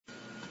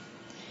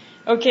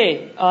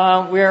Okay,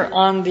 we're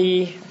on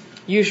the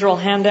usual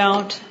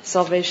handout,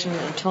 Salvation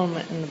and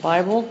Atonement in the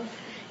Bible,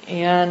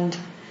 and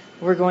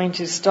we're going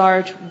to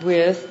start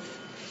with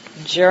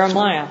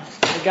Jeremiah.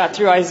 We got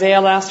through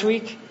Isaiah last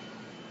week,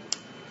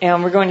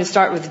 and we're going to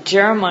start with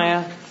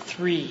Jeremiah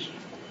 3.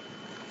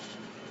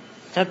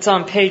 That's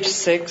on page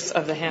 6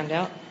 of the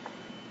handout,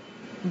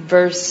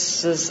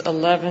 verses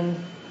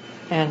 11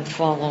 and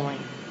following.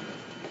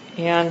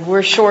 And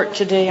we're short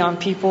today on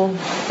people,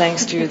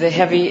 thanks to the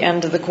heavy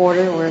end of the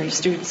quarter where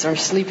students are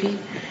sleepy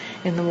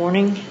in the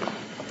morning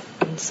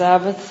on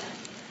Sabbath.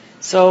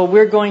 So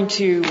we're going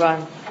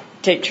to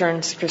take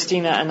turns,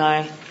 Christina and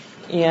I,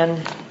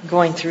 in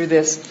going through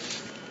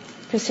this.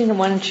 Christina,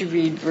 why don't you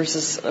read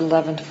verses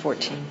 11 to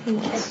 14?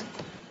 Okay.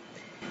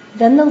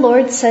 Then the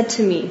Lord said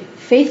to me,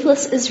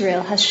 "Faithless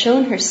Israel has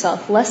shown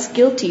herself less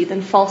guilty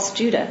than false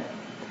Judah.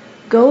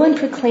 Go and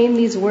proclaim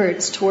these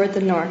words toward the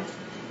north,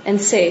 and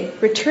say,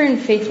 'Return,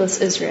 faithless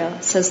Israel,'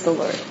 says the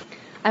Lord.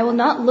 'I will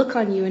not look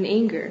on you in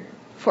anger,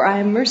 for I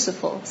am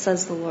merciful,'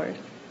 says the Lord.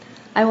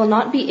 'I will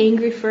not be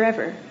angry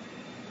forever.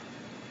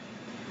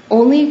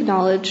 Only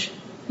acknowledge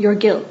your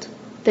guilt,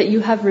 that you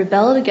have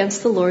rebelled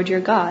against the Lord your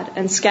God,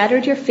 and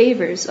scattered your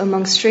favors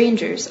among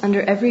strangers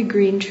under every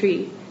green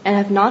tree, and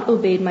have not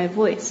obeyed my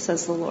voice,'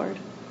 says the Lord.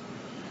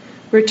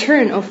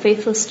 'Return, O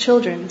faithless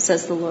children,'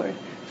 says the Lord,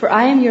 'for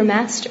I am your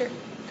master.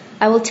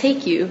 I will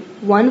take you,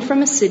 one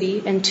from a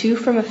city and two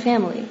from a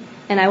family,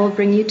 and I will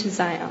bring you to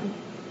Zion.'"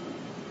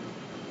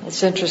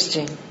 It's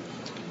interesting.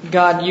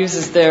 God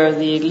uses there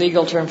the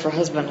legal term for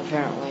husband,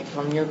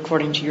 apparently,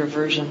 according to your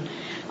version.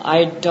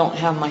 I don't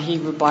have my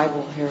Hebrew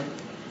Bible here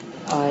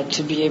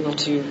to be able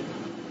to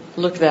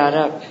look that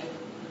up,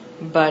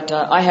 but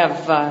I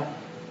have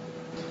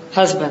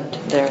husband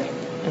there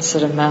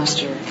instead of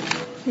master.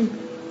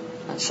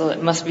 So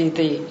it must be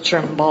the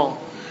term bal,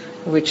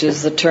 which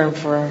is the term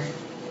for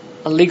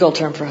a legal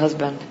term for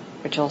husband,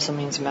 which also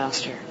means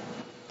master.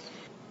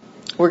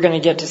 We're going to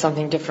get to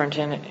something different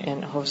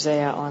in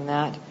Hosea on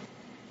that.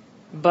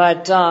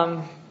 But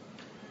the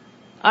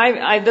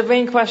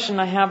main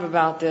question I have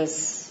about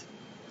this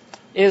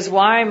is,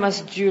 why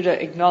must Judah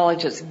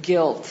acknowledge its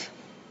guilt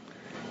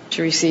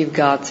to receive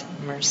God's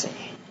mercy?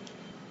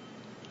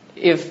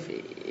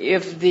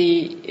 If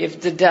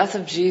the death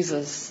of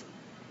Jesus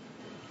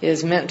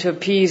is meant to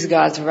appease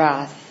God's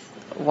wrath,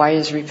 why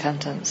is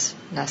repentance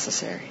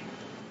necessary?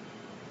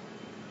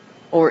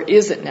 Or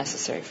is it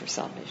necessary for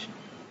salvation?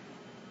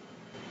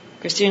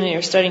 Christina,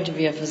 you're studying to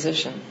be a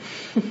physician.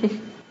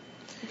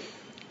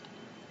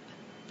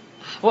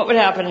 What would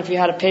happen if you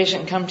had a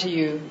patient come to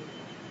you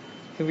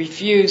who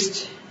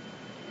refused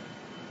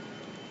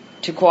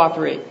to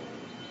cooperate?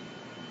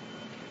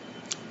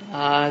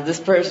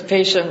 This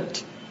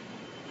patient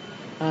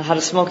had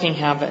a smoking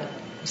habit.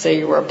 Say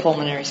you were a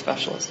pulmonary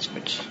specialist,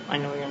 which I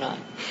know you're not.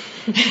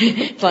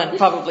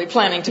 Probably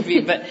planning to be,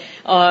 but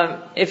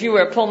if you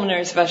were a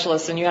pulmonary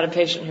specialist and you had a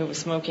patient who was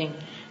smoking,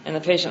 and the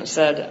patient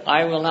said,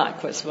 "I will not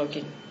quit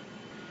smoking,"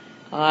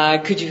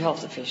 could you help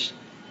the patient?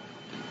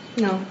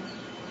 No,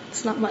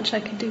 it's not much I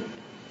could do.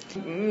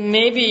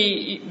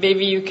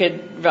 Maybe you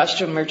could rush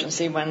to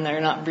emergency when they're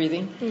not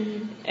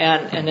breathing,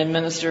 and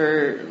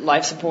administer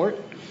life support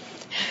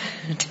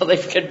until they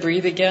could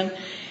breathe again.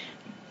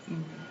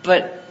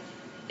 But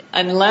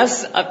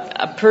unless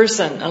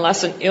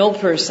unless an ill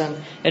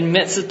person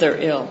admits that they're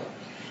ill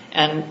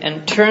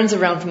and turns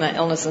around from that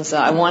illness and says,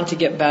 "I want to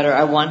get better,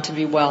 I want to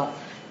be well,"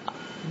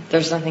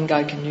 there's nothing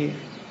God can do.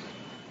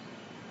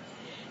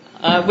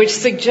 Which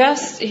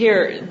suggests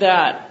here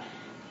that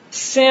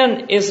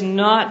sin is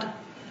not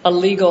a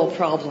legal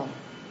problem,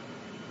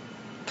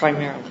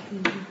 primarily.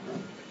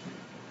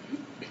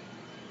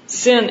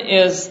 Sin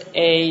is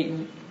a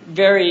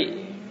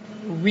very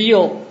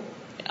real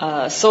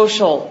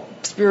social,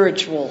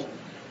 spiritual,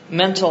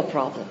 mental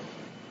problem.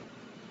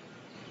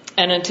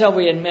 And until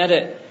we admit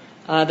it,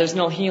 there's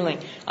no healing.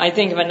 I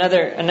think of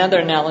another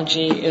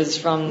analogy is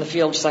from the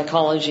field of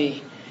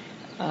psychology.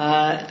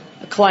 A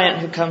client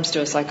who comes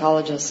to a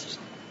psychologist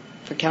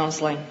for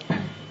counseling,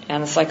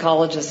 and the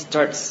psychologist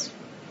starts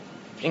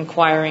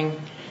inquiring,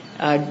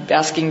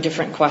 asking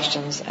different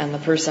questions, and the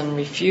person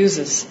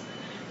refuses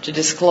to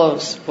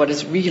disclose what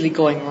is really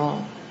going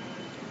wrong,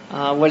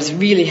 what is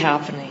really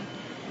happening.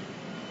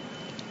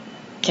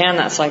 Can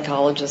that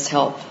psychologist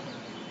help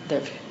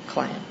their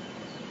client?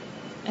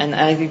 And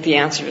I think the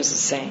answer is the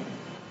same.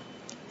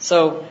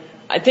 So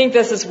I think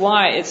this is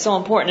why it's so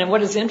important. And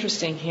what is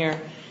interesting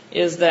here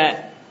is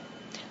that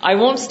I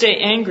won't stay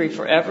angry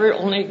forever,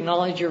 only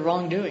acknowledge your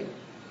wrongdoing.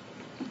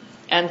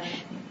 And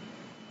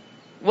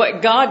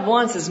what God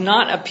wants is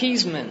not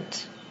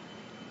appeasement,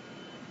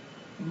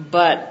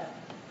 but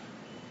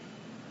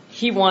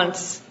He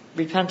wants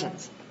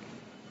repentance.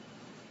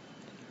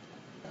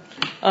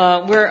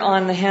 We're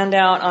on the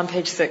handout on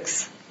page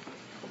 6.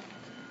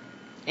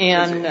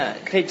 And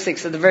page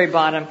 6 at the very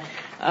bottom,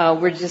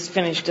 we're just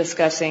finished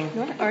discussing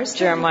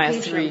Jeremiah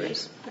 3.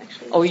 Numbers,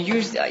 Oh,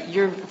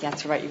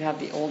 that's right, you have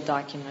the old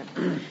document.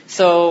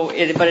 So,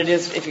 but it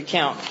is, if you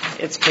count,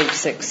 it's page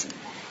 6.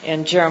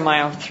 And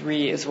Jeremiah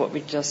 3 is what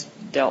we just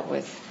dealt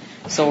with.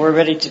 So we're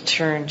ready to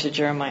turn to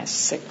Jeremiah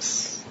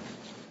 6.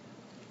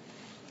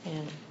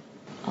 And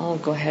I'll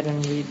go ahead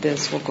and read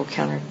this. We'll go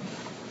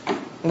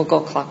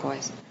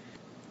clockwise.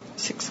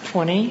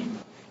 6:20.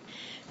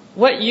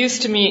 What use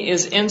to me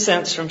is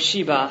incense from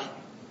Sheba,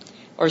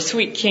 or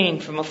sweet cane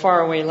from a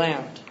faraway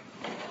land?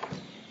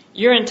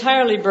 Your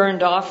entirely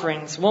burned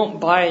offerings won't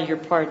buy your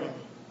pardon.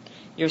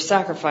 Your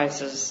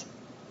sacrifices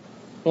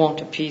won't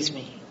appease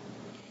me.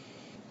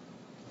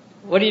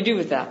 What do you do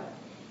with that?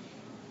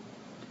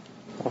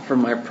 Well,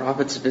 from my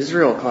Prophets of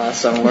Israel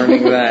class, I'm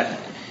learning that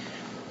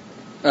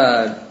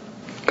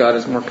God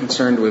is more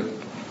concerned with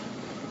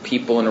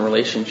people and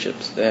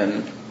relationships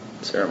than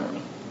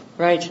ceremony.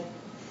 Right.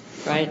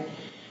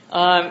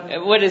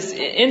 What is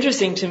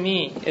interesting to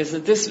me is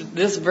that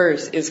this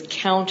verse is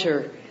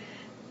counter,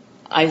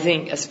 I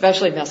think,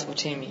 especially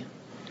Mesopotamian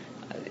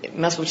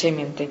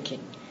thinking.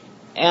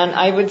 And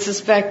I would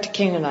suspect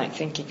Canaanite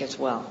thinking as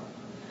well.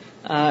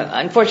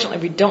 Unfortunately,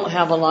 we don't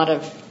have a lot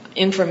of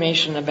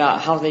information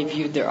about how they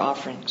viewed their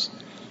offerings.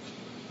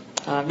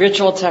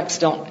 Ritual texts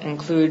don't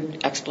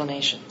include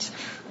explanations.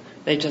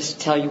 They just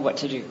tell you what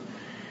to do.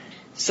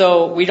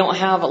 So we don't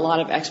have a lot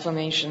of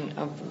explanation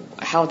of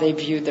how they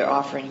viewed their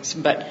offerings.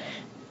 But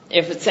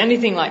if it's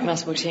anything like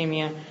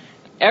Mesopotamia,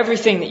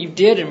 everything that you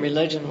did in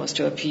religion was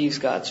to appease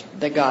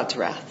the God's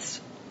wraths,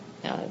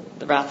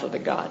 the wrath of the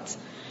gods.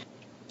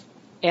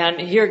 And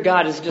here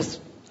God is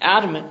just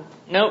adamant.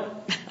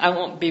 Nope, I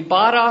won't be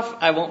bought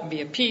off. I won't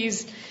be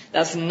appeased.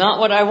 That's not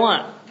what I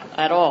want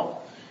at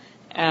all.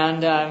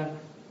 And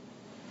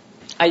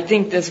I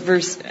think this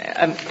verse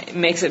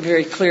makes it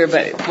very clear.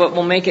 But what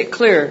will make it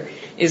clear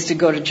is to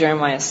go to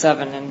Jeremiah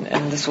 7,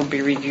 and this will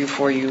be review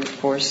for you,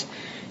 of course,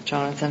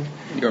 Jonathan.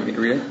 You want me to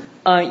read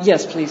it?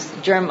 Yes, please.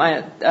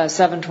 Jeremiah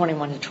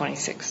 7:21 to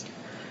 26.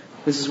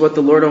 This is what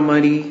the Lord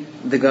Almighty,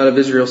 the God of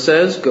Israel,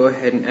 says. Go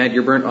ahead and add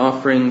your burnt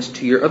offerings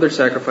to your other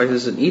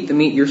sacrifices and eat the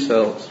meat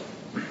yourselves.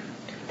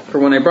 For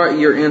when I brought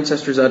your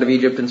ancestors out of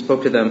Egypt and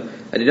spoke to them,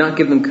 I did not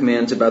give them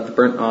commands about the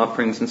burnt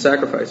offerings and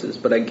sacrifices,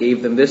 but I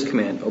gave them this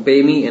command: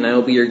 obey me, and I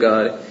will be your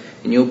God,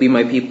 and you will be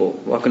my people.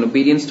 Walk in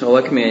obedience to all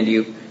I command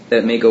you, that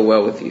it may go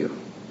well with you.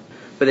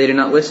 But they did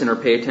not listen or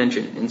pay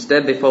attention.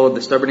 Instead, they followed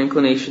the stubborn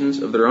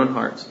inclinations of their own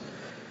hearts.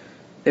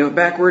 They went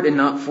backward and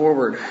not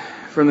forward.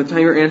 From the time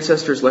your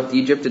ancestors left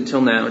Egypt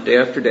until now, day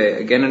after day,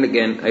 again and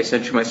again, I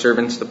sent you my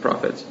servants, the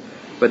prophets.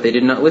 But they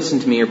did not listen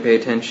to me or pay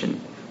attention.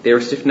 They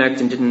were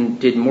stiff-necked and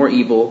did more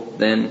evil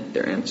than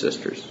their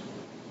ancestors.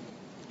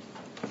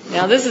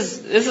 Now this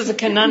is a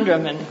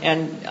conundrum,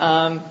 and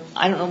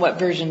I don't know what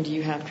version do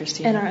you have,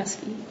 Christine?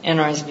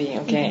 NRSV,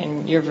 okay,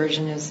 and your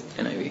version is?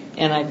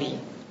 NIV.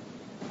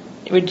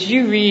 Would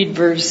you read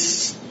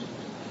verse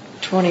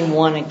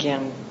 21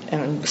 again,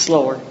 and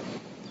slower?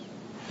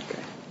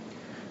 Okay.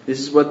 This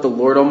is what the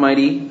Lord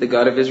Almighty, the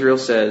God of Israel,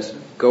 says.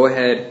 Go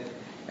ahead,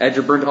 add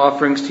your burnt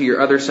offerings to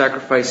your other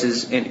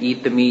sacrifices, and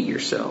eat the meat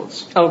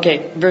yourselves.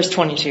 Okay, verse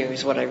 22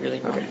 is what I really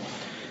wanted. Okay.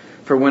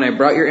 For when I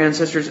brought your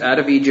ancestors out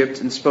of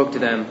Egypt and spoke to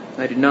them,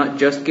 I did not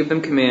just give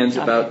them commands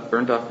about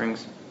burnt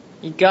offerings.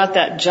 You got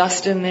that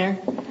just in there?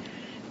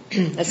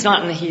 It's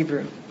not in the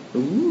Hebrew.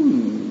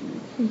 Ooh.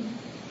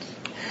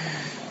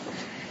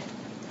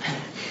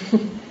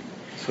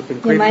 So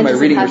been great for my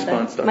reading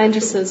response. Mine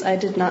just says, I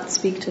did not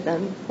speak to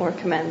them or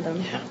command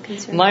them.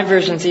 Yeah. My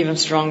version's even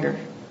stronger.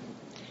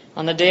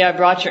 On the day I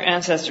brought your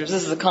ancestors,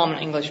 this is a common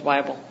English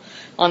Bible.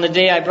 On the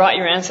day I brought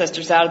your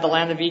ancestors out of the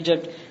land of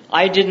Egypt,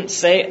 I didn't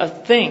say a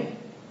thing.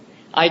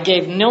 I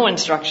gave no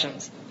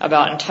instructions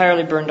about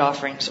entirely burned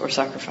offerings or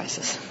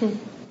sacrifices.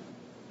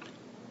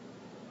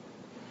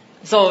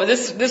 So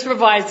this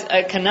provides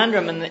a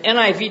conundrum, and the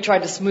NIV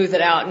tried to smooth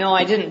it out. No,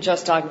 I didn't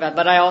just talk about it,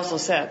 but I also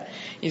said,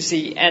 you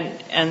see,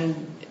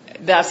 and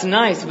that's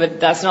nice, but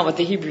that's not what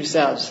the Hebrew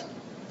says.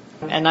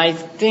 And I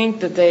think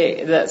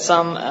that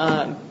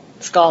some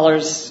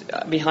scholars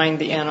behind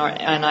the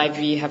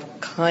NIV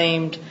have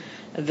claimed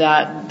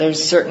that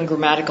there's certain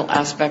grammatical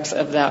aspects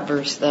of that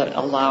verse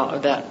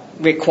that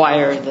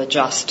require the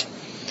just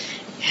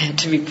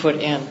to be put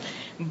in.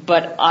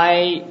 But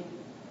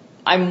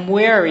I'm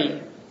wary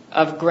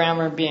of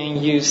grammar being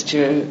used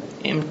to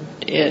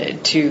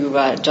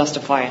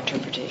justify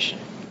interpretation,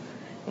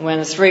 when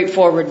a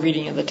straightforward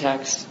reading of the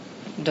text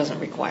doesn't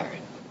require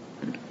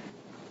it.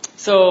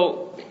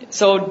 So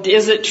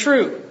is it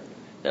true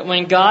that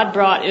when God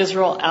brought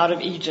Israel out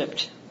of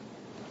Egypt,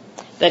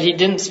 that He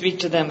didn't speak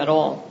to them at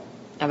all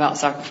about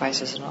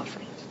sacrifices and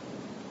offerings?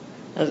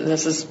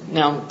 This is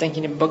now I'm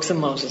thinking of Books of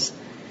Moses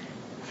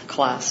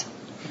class.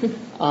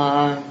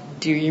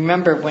 Do you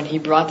remember when He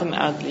brought them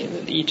out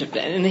of Egypt?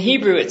 In the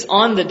Hebrew, it's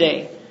on the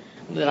day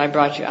that I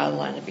brought you out of the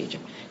land of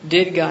Egypt.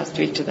 Did God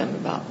speak to them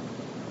about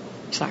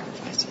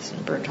sacrifices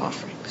and burnt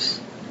offerings?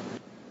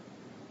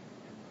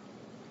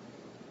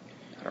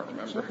 I don't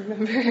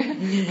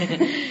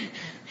remember.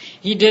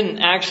 He didn't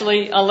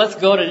actually. Let's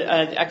go to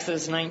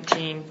Exodus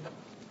 19.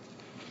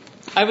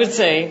 I would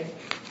say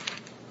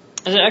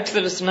that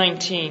Exodus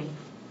 19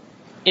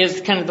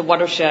 is kind of the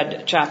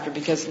watershed chapter,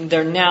 because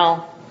they're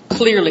now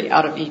clearly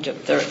out of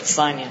Egypt. They're at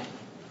Sinai.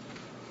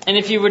 And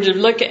if you were to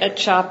look at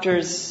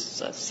chapters,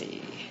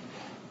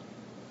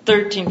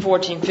 13,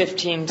 14,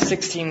 15,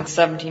 16,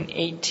 17,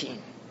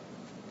 18,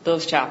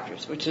 those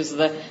chapters, which is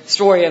the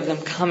story of them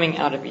coming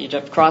out of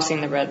Egypt, crossing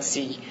the Red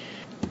Sea,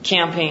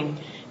 camping,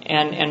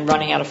 and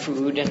running out of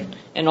food,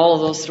 and all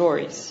of those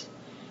stories.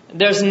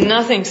 There's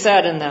nothing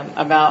said in them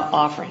about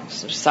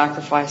offerings,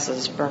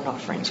 sacrifices, burnt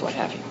offerings, what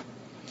have you.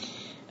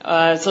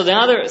 So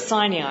now they're at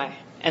Sinai,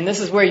 and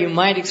this is where you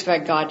might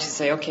expect God to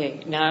say,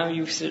 okay, now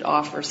you should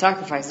offer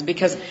sacrifices,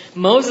 because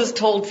Moses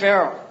told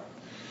Pharaoh,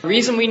 the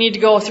reason we need to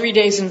go 3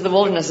 days into the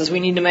wilderness is we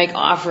need to make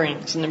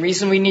offerings, and the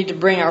reason we need to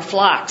bring our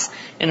flocks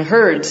in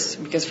herds,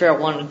 because Pharaoh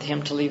wanted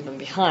him to leave them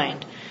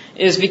behind,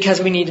 is because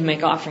we need to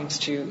make offerings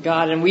to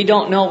God, and we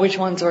don't know which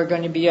ones are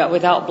going to be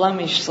without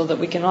blemish so that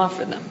we can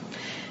offer them,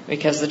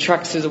 because the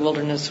treks through the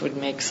wilderness would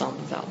make some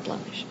without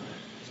blemish.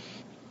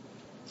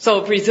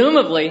 So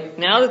presumably,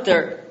 now that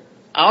they're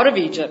out of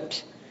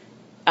Egypt,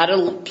 at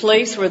a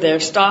place where they're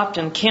stopped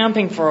and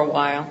camping for a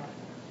while,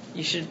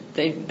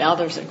 now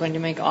they're going to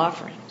make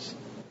offerings.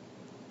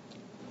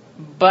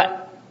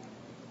 But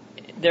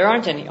there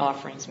aren't any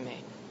offerings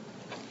made.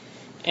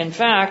 In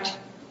fact,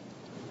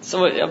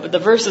 so the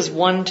verses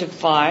 1 to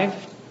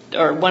 5,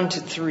 or 1 to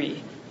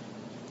 3,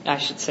 I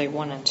should say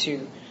 1 and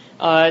 2,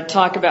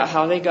 talk about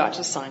how they got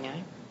to Sinai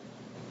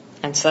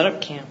and set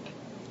up camp.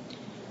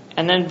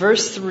 And then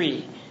verse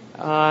 3,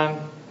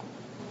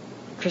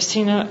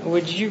 Christina,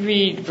 would you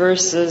read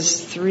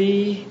verses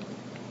 3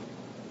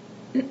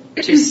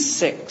 to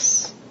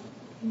 6?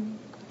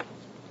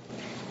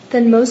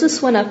 Then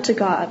Moses went up to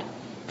God.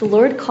 The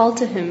Lord called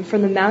to him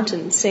from the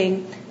mountain,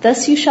 saying,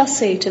 Thus you shall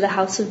say to the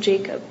house of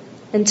Jacob,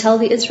 and tell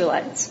the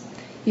Israelites,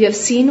 You have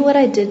seen what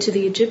I did to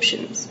the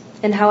Egyptians,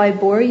 and how I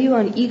bore you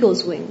on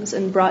eagle's wings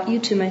and brought you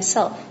to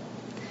myself.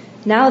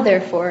 Now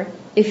therefore,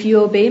 if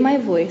you obey my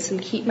voice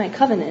and keep my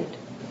covenant,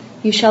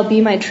 you shall be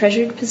my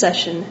treasured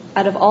possession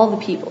out of all the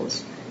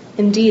peoples.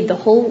 Indeed, the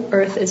whole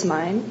earth is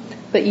mine,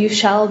 but you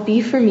shall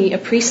be for me a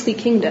priestly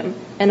kingdom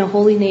and a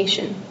holy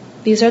nation.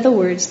 These are the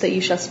words that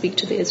you shall speak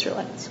to the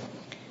Israelites.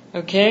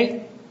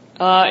 Okay.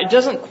 It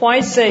doesn't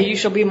quite say you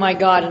shall be my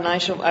God and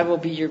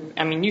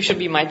you shall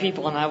be my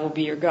people and I will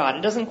be your God.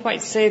 It doesn't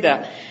quite say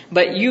that.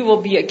 But you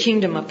will be a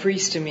kingdom, a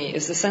priest to me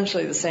is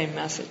essentially the same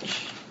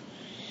message.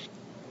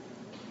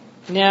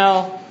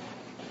 Now,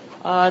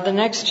 the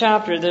next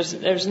chapter,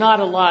 there's not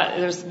a lot,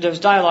 there's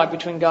dialogue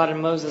between God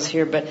and Moses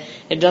here, but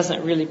it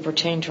doesn't really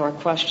pertain to our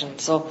question.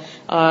 So,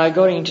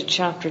 going to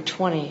chapter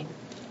 20,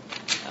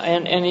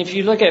 and if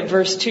you look at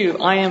verse 2,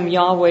 I am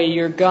Yahweh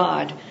your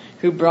God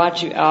who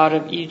brought you out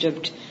of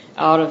Egypt,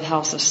 out of the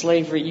house of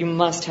slavery. You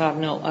must have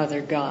no other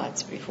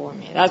gods before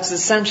me. That's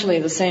essentially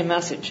the same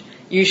message.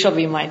 You shall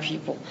be my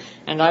people,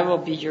 and I will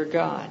be your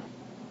God.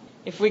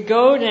 If we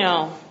go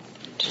now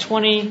to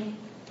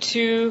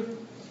 22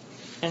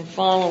 and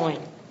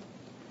following,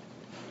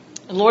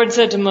 the Lord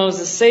said to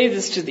Moses, Say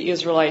this to the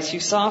Israelites, You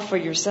saw for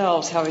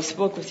yourselves how I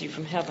spoke with you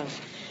from heaven.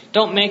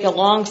 Don't make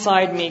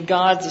alongside me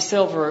gods of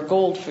silver or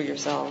gold for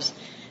yourselves.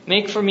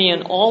 Make for me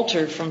an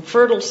altar from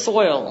fertile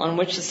soil on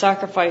which to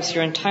sacrifice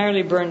your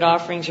entirely burned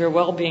offerings, your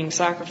well-being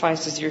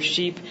sacrifices, your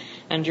sheep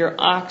and your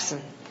oxen.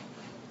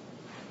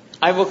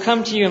 I will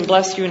come to you and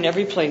bless you in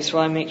every place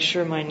where I make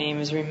sure my name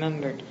is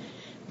remembered.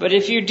 But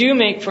if you do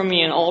make for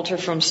me an altar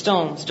from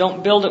stones,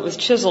 don't build it with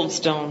chiseled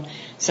stone,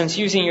 since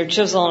using your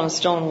chisel on a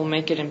stone will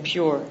make it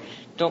impure.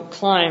 Don't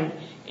climb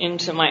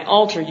into my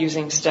altar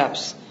using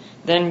steps.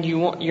 Then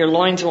your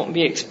loins won't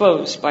be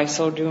exposed by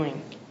so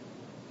doing.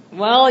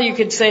 Well, you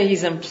could say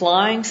he's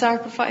implying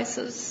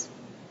sacrifices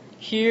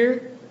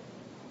here,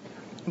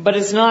 but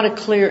it's not a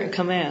clear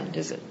command,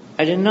 is it?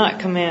 I did not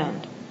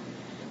command,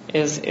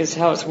 is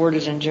how it's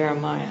worded in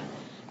Jeremiah.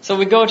 So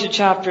we go to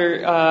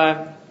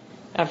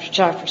after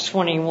chapters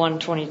 21,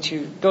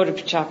 22, go to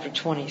chapter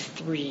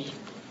 23.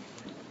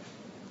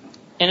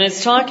 And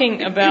it's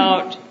talking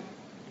about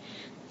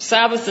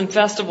Sabbaths and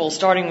festivals,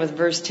 starting with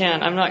verse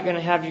 10. I'm not going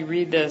to have you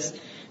read this,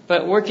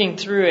 but working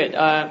through it,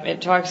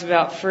 it talks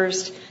about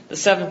first the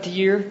seventh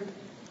year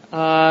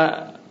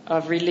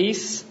of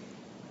release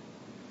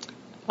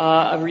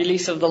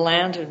of the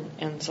land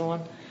and so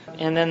on.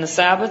 And then the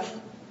Sabbath.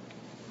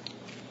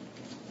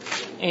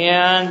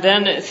 And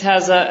then it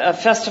has a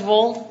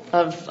festival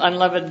of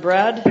unleavened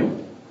bread.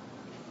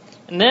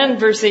 And then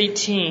verse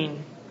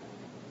 18.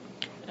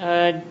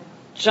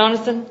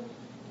 Jonathan,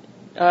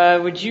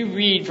 would you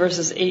read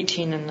verses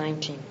 18 and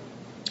 19?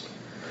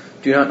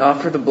 Do not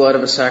offer the blood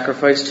of a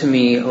sacrifice to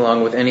me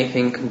along with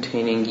anything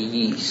containing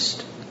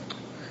yeast.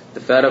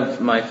 The fat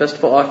of my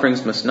festival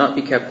offerings must not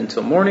be kept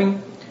until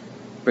morning.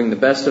 Bring the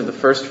best of the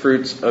first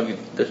fruits of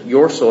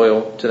your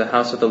soil to the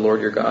house of the Lord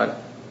your God.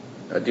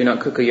 Do not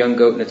cook a young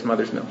goat in its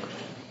mother's milk.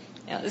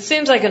 Yeah, it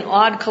seems like an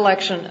odd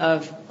collection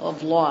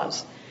of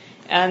laws.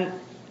 And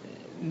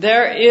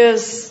there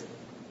is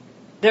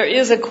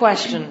a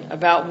question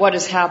about what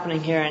is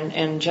happening here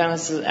in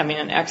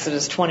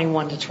Exodus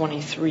 21 to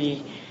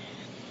 23,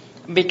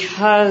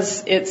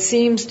 because it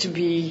seems to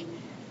be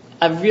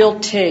a real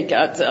take.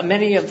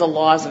 Many of the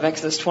laws of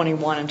Exodus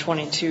 21 and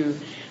 22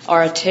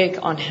 are a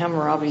take on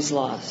Hammurabi's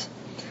laws.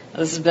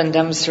 This has been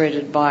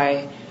demonstrated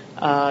by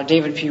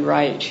David P.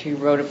 Wright, who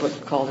wrote a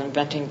book called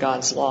Inventing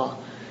God's Law,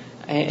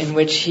 in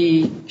which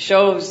he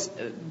shows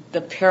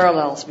the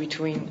parallels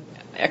between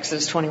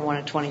Exodus 21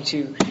 and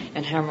 22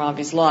 and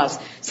Hammurabi's laws.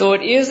 So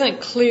it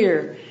isn't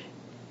clear,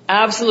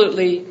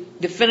 absolutely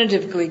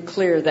definitively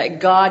clear, that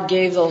God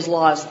gave those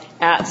laws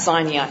at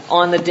Sinai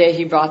on the day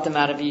he brought them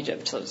out of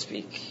Egypt, so to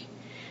speak.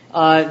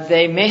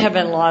 They may have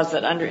been laws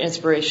that under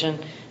inspiration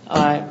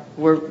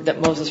that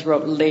Moses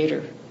wrote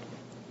later.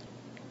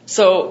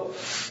 So,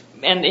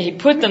 and he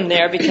put them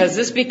there because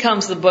this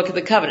becomes the Book of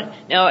the Covenant.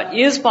 Now, it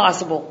is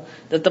possible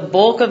that the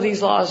bulk of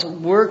these laws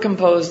were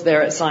composed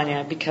there at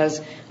Sinai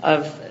because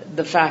of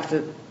the fact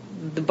that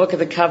the Book of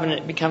the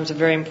Covenant becomes a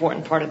very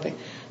important part of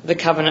the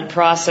covenant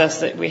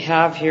process that we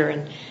have here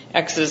in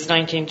Exodus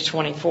 19 to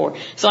 24.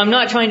 So I'm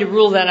not trying to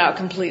rule that out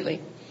completely.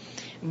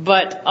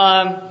 But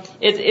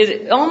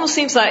it almost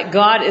seems like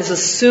God is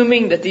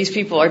assuming that these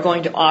people are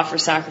going to offer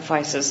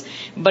sacrifices,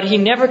 but he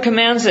never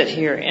commands it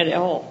here at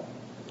all.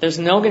 There's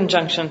no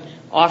conjunction,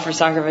 offer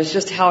sacrifice,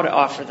 just how to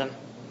offer them.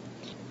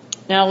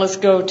 Now let's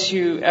go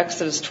to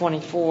Exodus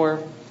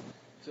 24.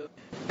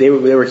 They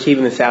were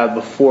keeping the Sabbath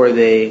before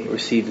they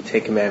received the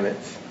Ten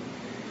Commandments.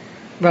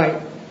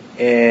 Right.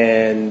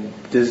 And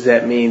does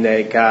that mean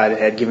that God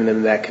had given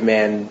them that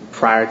command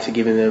prior to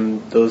giving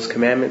them those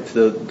commandments,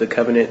 the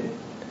covenant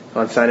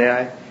on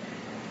Sinai?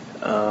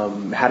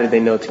 How did they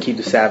know to keep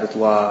the Sabbath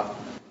law?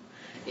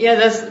 Yeah,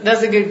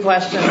 that's a good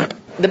question.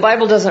 The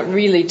Bible doesn't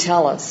really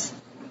tell us.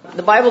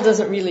 The Bible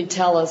doesn't really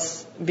tell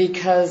us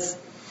because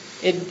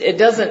it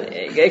doesn't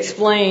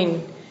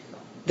explain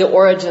the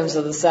origins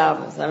of the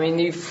Sabbath. I mean,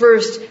 you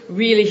first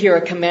really hear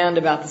a command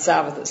about the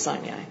Sabbath at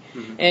Sinai.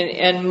 Mm-hmm.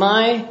 And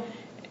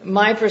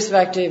my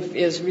perspective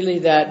is really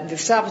that the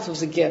Sabbath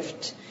was a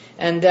gift,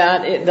 and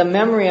that the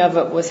memory of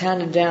it was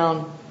handed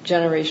down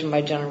generation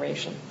by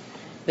generation.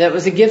 That it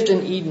was a gift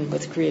in Eden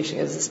with creation,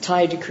 because it's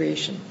tied to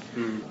creation.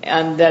 Mm-hmm.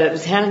 And that it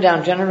was handed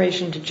down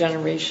generation to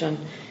generation,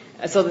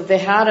 so that they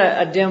had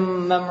a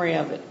dim memory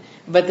of it,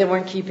 but they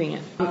weren't keeping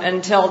it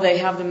until they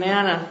have the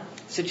manna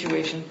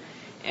situation.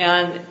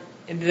 And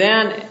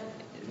then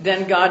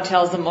God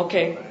tells them,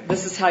 okay,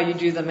 this is how you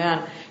do the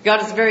manna.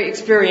 God is very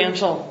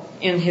experiential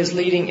in his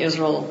leading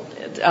Israel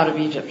out of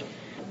Egypt.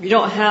 You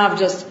don't have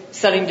just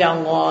setting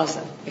down laws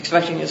and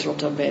expecting Israel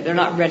to obey. They're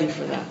not ready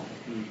for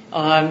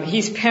that.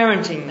 He's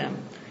parenting them.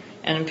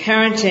 And in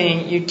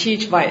parenting, you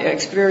teach by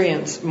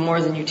experience more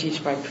than you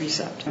teach by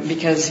precept.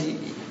 Because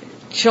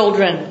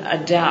children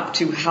adapt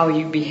to how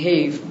you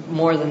behave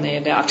more than they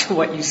adapt to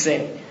what you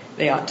say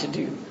they ought to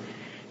do.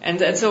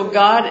 And so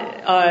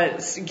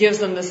God gives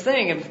them this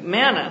thing of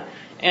manna.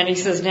 And he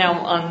says, now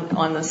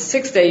on the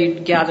sixth day you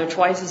gather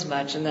twice as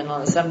much, and then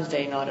on the seventh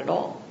day not at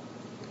all.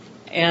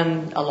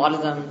 And a lot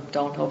of them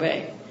don't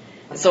obey.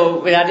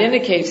 So that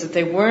indicates that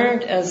they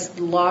weren't as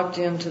locked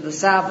into the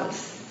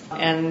Sabbath.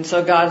 And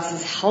so God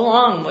says, how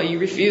long will you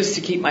refuse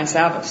to keep my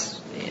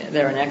Sabbaths?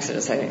 There in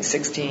Exodus, I think,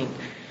 16.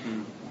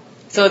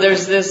 So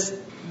there's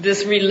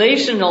this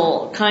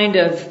relational kind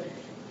of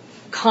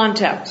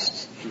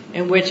context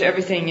in which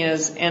everything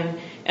is. And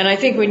I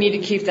think we need to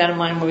keep that in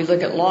mind when we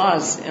look at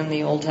laws in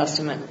the Old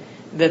Testament,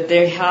 that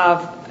they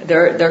have,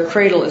 their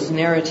cradle is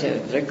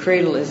narrative. Their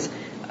cradle is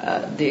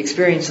the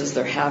experiences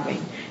they're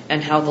having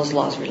and how those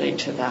laws relate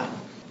to that.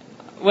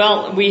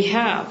 Well, we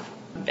have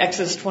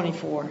Exodus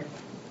 24.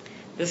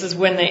 This is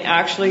when they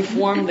actually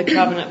formed the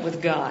covenant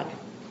with God.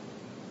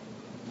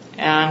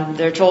 And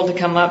they're told to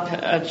come up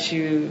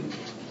to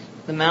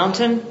the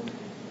mountain.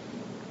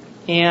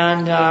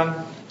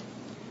 And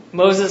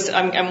Moses,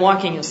 I'm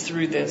walking us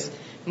through this.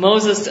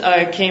 Moses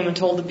came and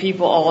told the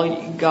people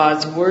all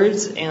God's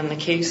words and the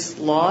case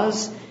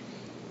laws.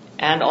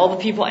 And all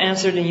the people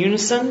answered in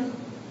unison.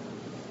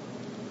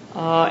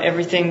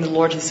 Everything the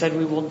Lord has said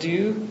we will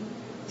do.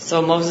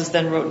 So Moses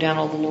then wrote down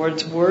all the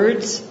Lord's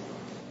words.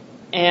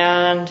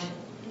 And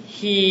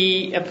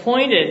he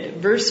appointed,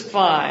 verse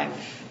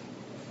 5.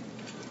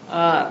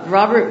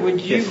 Robert, would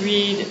you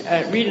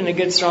read in a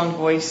good strong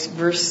voice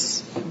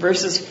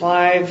verses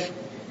 5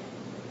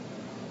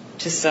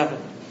 to 7?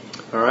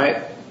 All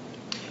right.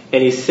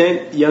 And he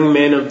sent young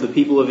men of the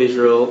people of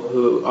Israel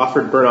who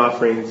offered burnt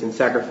offerings and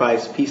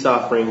sacrificed peace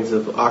offerings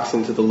of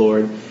oxen to the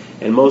Lord.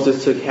 And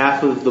Moses took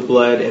half of the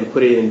blood and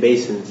put it in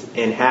basins,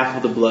 and half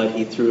of the blood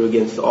he threw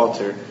against the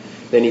altar.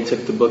 Then he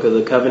took the book of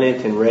the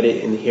covenant and read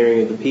it in the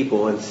hearing of the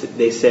people. And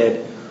they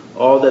said,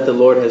 all that the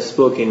Lord has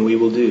spoken we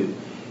will do,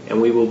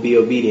 and we will be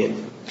obedient.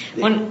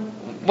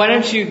 Why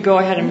don't you go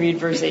ahead and read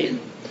verse 8?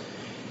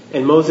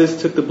 And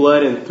Moses took the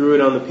blood and threw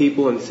it on the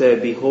people and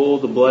said,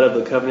 behold, the blood of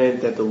the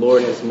covenant that the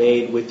Lord has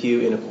made with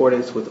you in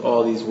accordance with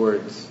all these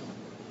words.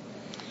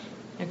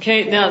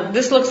 Okay, now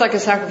this looks like a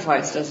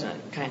sacrifice, doesn't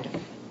it? Kind of.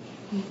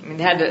 I mean,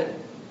 they had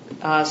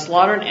to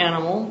slaughter an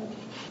animal.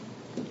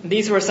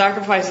 These were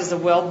sacrifices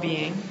of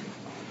well-being.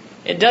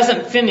 It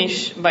doesn't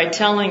finish by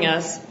telling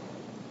us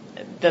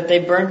that they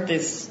burnt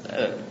this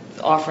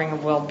offering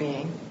of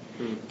well-being.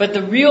 But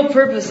the real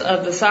purpose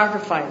of the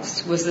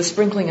sacrifice was the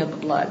sprinkling of the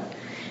blood.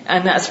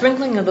 And that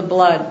sprinkling of the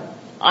blood,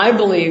 I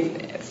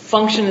believe,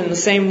 functioned in the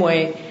same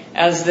way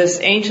as this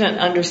ancient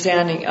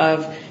understanding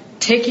of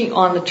taking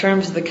on the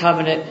terms of the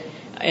covenant,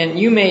 and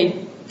you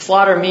may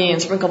slaughter me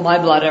and sprinkle my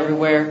blood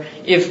everywhere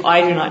if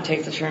I do not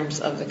take the terms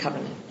of the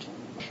covenant.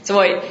 So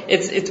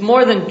it's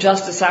more than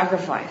just a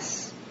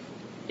sacrifice.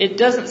 It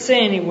doesn't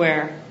say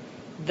anywhere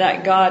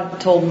that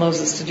God told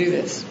Moses to do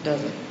this,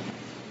 does it?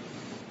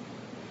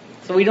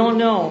 So we don't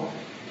know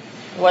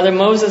whether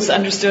Moses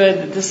understood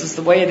that this is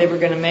the way they were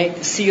going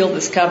to seal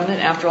this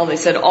covenant. After all, they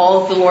said,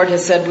 all that the Lord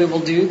has said we will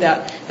do.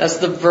 That's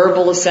the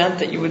verbal assent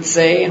that you would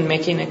say in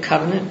making a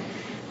covenant,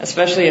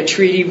 especially a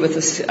treaty with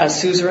a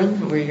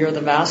suzerain where you're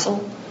the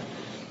vassal.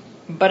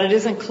 But it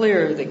isn't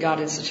clear that God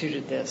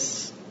instituted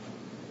this.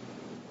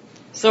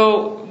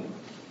 So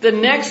the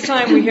next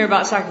time we hear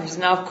about sacrifices,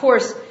 now of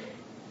course,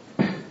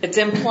 it's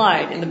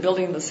implied in the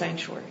building of the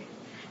sanctuary.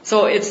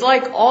 So it's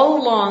like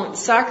all along,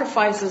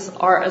 sacrifices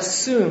are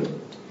assumed,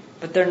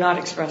 but they're not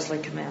expressly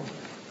commanded.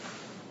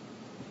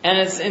 And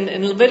it's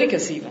in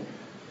Leviticus even.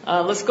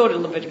 Let's go to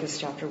Leviticus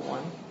chapter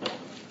 1.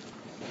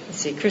 Let's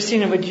see.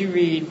 Christina, would you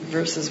read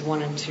verses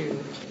 1 and 2,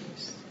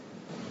 please?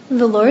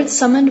 The Lord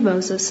summoned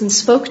Moses and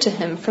spoke to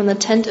him from the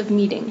tent of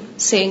meeting,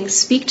 saying,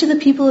 "Speak to the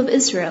people of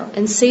Israel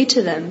and say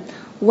to them,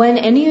 when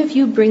any of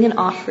you bring an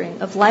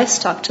offering of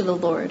livestock to the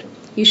Lord,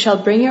 you shall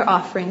bring your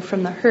offering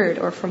from the herd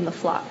or from the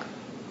flock."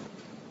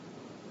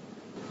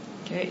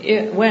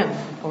 Okay, when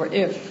or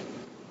if.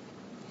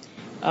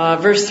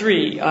 Verse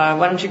 3.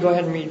 Why don't you go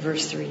ahead and read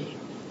verse 3?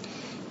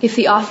 If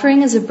the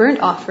offering is a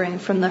burnt offering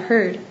from the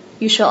herd,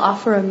 you shall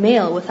offer a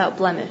male without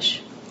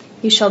blemish.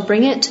 You shall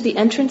bring it to the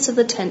entrance of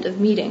the tent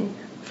of meeting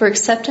for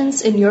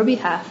acceptance in your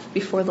behalf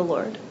before the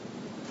Lord.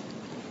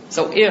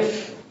 So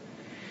if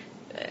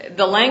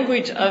the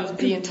language of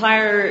the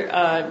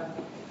entire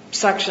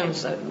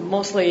sections,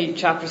 mostly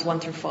chapters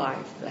 1 through 5,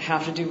 that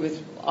have to do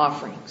with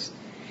offerings,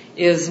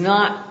 is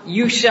not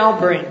you shall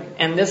bring,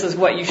 and this is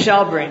what you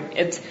shall bring.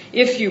 It's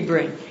if you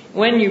bring,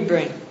 when you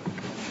bring,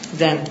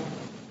 then.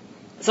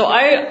 So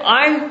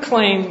I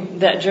claim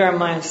that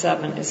Jeremiah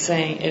 7 is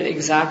saying it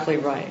exactly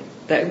right.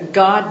 That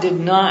God did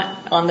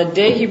not, on the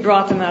day He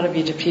brought them out of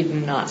Egypt, He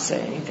did not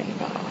say anything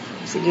about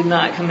offerings. He did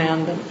not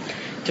command them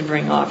to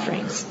bring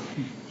offerings.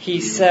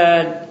 He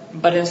said,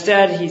 but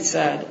instead He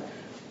said,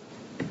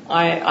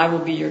 I will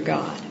be your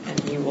God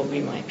and you will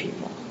be my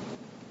people.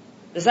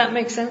 Does that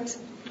make sense?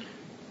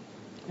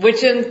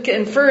 Which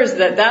infers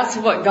that that's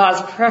what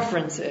God's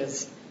preference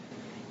is.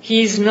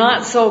 He's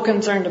not so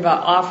concerned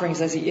about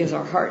offerings as He is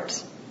our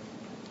hearts.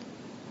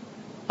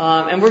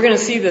 And we're going to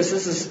see this.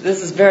 This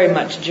is very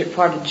much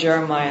part of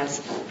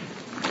Jeremiah's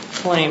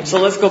claim. So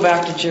let's go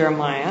back to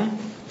Jeremiah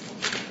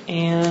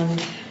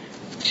and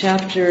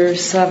chapter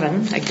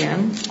 7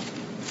 again.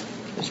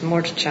 There's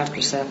more to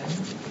chapter 7.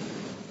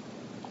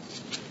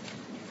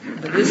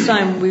 But this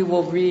time we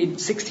will read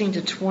 16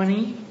 to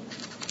 20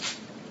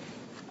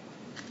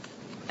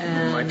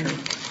 and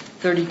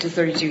 30 to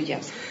 32,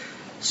 yes.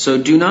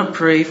 So do not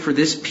pray for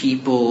this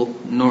people,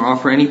 nor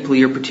offer any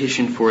plea or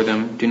petition for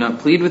them. Do not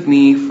plead with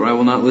me, for I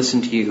will not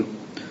listen to you.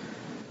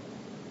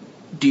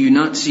 Do you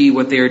not see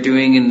what they are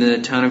doing in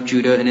the town of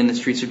Judah and in the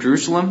streets of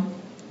Jerusalem?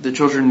 The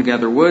children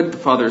gather wood, the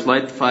fathers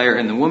light the fire,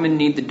 and the women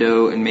knead the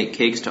dough and make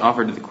cakes to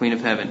offer to the Queen of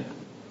Heaven.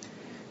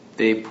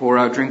 They pour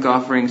out drink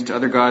offerings to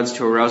other gods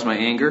to arouse my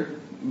anger.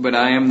 But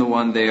am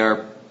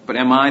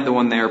I the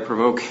one they are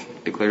provoking,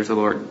 declares the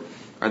Lord?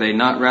 Are they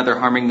not rather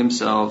harming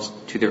themselves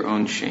to their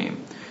own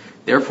shame?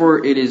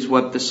 Therefore it is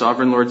what the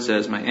sovereign Lord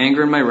says, my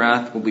anger and my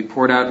wrath will be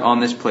poured out on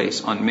this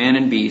place, on man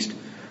and beast,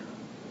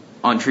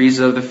 on the trees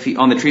of the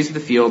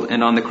field,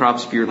 and on the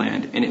crops of your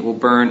land, and it will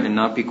burn and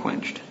not be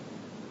quenched.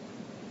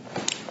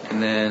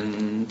 And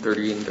then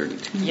 30 and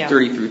 32. Yeah.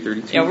 30 through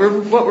 32. Yeah,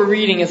 what we're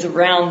reading is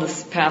around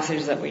this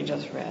passage that we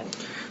just read.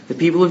 The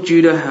people of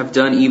Judah have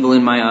done evil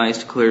in my eyes,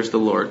 declares the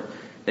Lord.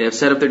 They have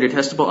set up their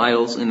detestable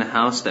idols in the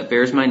house that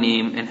bears my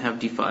name and have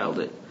defiled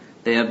it.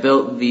 They have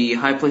built the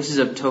high places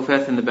of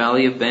Topheth in the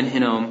valley of Ben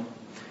Hinnom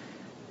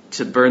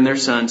to burn their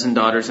sons and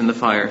daughters in the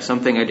fire,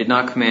 something I did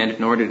not command,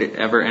 nor did it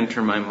ever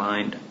enter my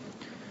mind.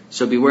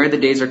 So beware, the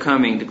days are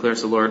coming,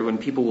 declares the Lord, when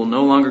people will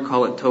no longer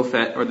call it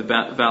Tophet or the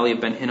valley of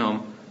Ben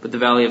Hinnom, but the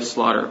valley of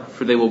slaughter,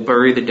 for they will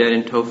bury the dead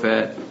in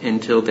Tophet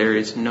until there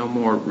is no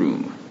more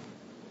room.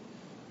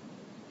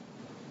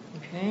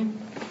 Okay.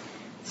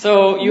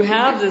 So you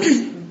have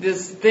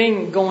this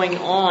thing going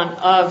on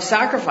of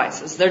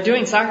sacrifices. They're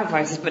doing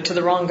sacrifices, but to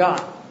the wrong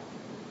God.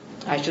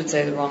 I should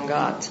say the wrong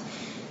gods.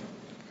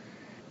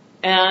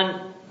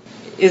 And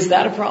is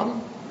that a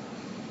problem?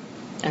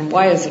 And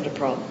why is it a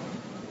problem?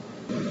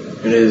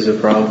 It is a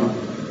problem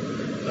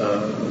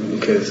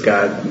because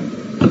God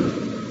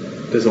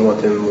doesn't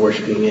want them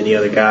worshiping any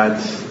other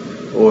gods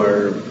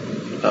or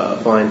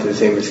falling into the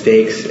same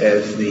mistakes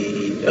as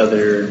the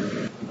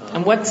other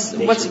And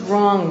what's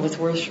wrong with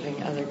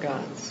worshiping other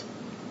gods?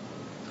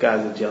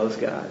 God's a jealous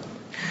God.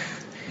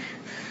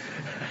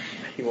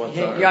 He wants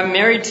I'm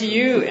married to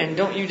you, and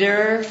don't you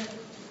dare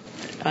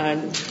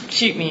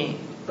cheat me.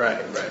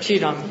 Right.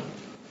 Cheat on me.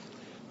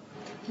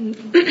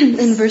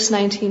 In verse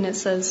 19 it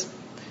says,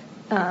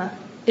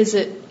 is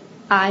it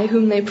I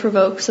whom they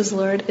provoke, says the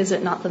Lord, is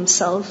it not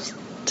themselves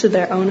to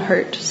their own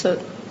hurt?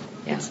 So,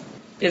 yes.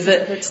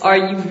 Are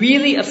you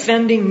really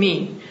offending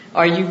me?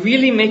 Are you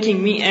really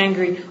making me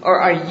angry?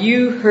 Or are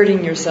you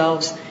hurting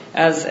yourselves,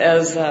 as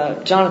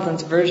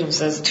Jonathan's version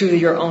says, to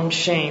your own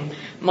shame?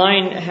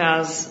 Mine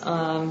has,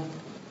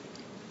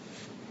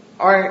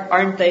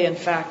 aren't they in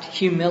fact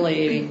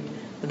humiliating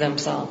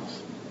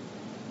themselves?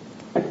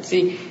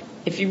 See,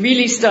 if you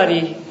really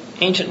study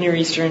ancient Near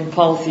Eastern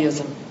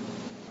polytheism,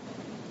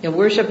 the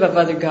worship of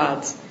other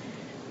gods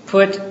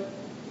put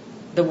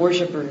the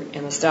worshiper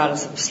in the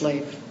status of a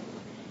slave.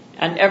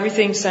 And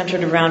everything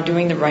centered around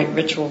doing the right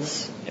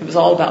rituals. It was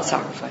all about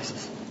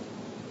sacrifices.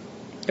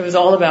 It was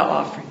all about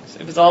offerings.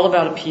 It was all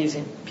about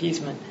appeasement.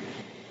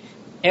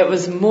 It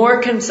was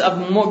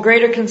of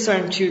greater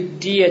concern to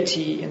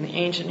deity in the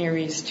ancient Near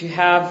East to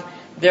have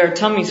their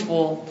tummies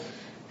full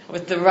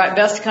with the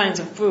best kinds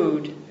of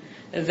food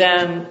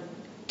than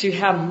to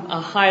have a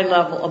high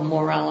level of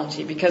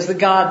morality, because the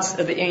gods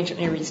of the ancient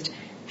Near East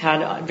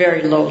had a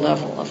very low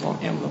level of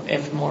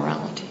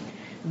morality.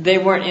 They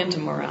weren't into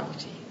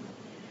morality.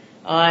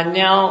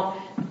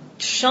 Now,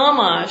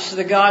 Shamash,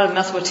 the god of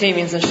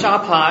Mesopotamians, and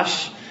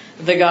Shaphash,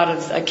 the god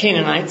of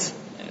Canaanites,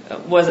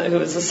 who was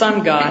the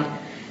sun god.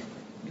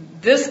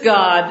 This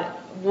god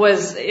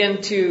was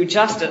into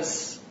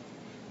justice,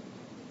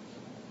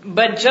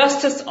 but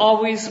justice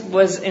always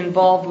was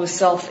involved with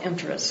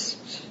self-interest,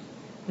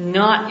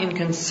 not in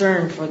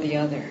concern for the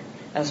other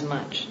as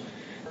much.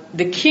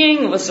 The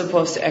king was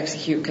supposed to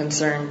execute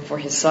concern for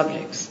his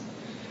subjects.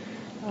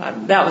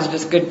 That was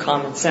just good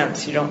common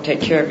sense. You don't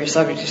take care of your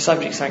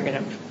subjects aren't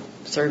going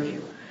to serve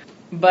you.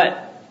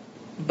 But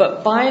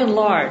by and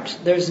large,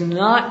 there's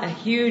not a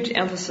huge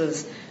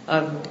emphasis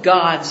of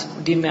gods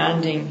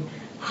demanding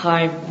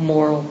high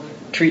moral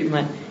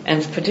treatment,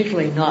 and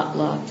particularly not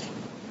love.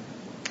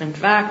 In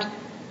fact,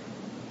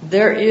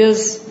 there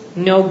is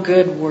no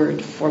good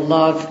word for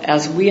love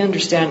as we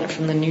understand it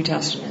from the New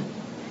Testament,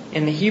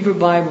 in the Hebrew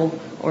Bible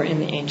or in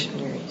the ancient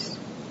Near East.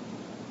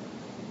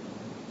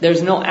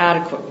 There's no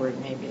adequate word,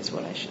 maybe is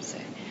what I should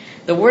say.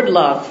 The word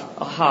love,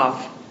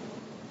 ahav,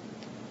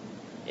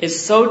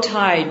 is so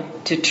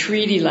tied to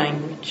treaty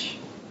language,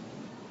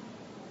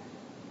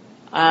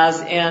 as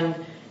in,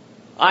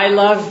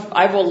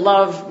 I will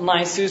love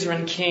my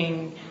suzerain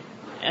king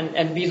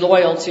and be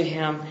loyal to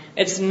him.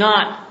 It's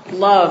not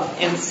love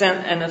in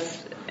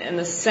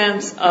the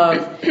sense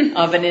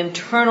of an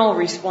internal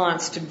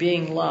response to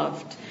being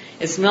loved.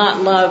 It's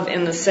not love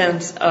in the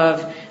sense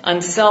of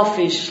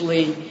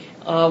unselfishly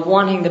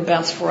wanting the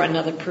best for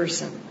another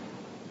person.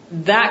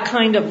 That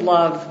kind of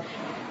love,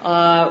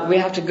 we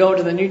have to go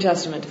to the New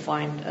Testament to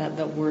find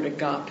the word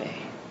agape.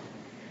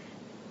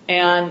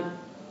 And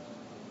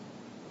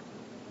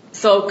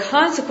so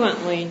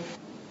consequently,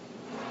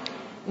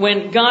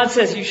 when God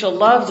says you shall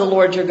love the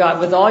Lord your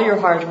God with all your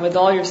heart and with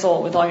all your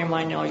soul, with all your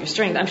mind and all your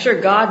strength, I'm sure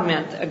God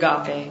meant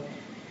agape,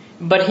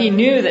 but he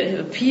knew that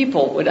the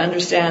people would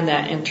understand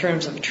that in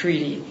terms of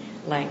treaty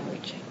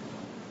language.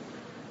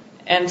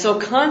 And so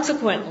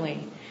consequently,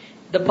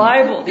 the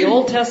Bible, the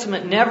Old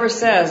Testament never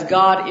says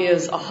God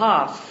is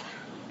ahav,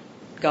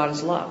 God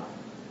is love.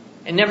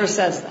 It never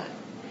says that.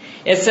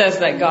 It says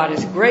that God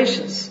is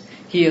gracious,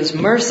 he is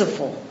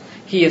merciful,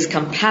 he is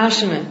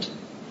compassionate.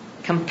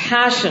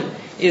 Compassion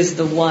is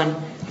the one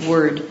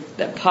word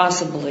that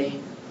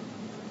possibly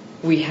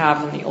we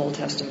have in the Old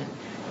Testament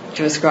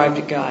to ascribe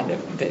to God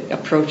that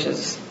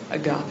approaches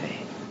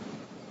agape.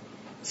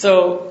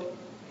 So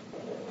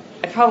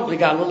I probably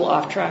got a little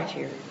off track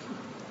here.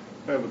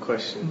 I have a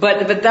question.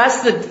 But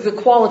that's the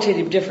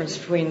qualitative difference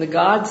between the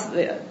gods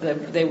that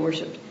they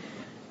worshipped.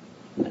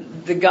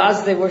 The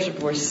gods they worshipped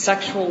were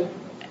sexually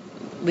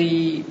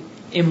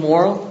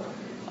immoral,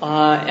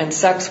 and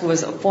sex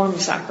was a form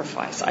of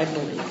sacrifice, I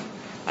believe.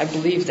 I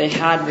believe they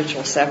had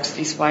ritual sex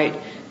despite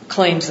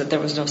claims that there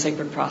was no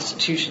sacred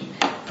prostitution.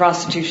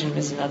 Prostitution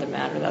is another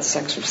matter. That's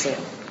sex for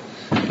sale.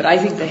 But I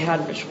think they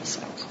had ritual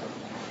sex,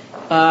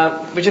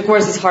 which of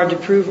course is hard to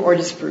prove or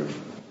disprove.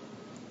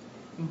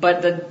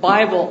 But the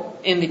Bible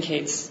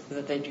indicates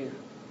that they do.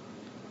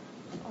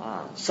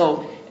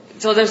 So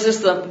there's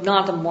just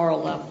not the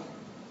moral level.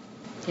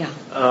 Yeah.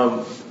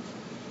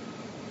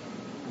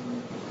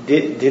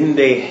 Didn't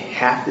they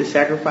have to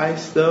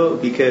sacrifice though?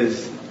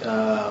 Because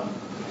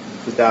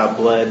without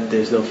blood,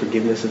 there's no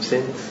forgiveness of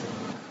sins.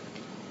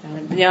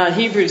 Yeah,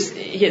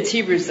 it's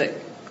Hebrews that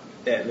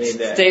made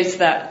that states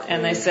that,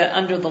 and they said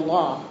under the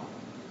law.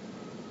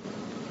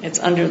 It's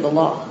under the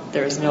law.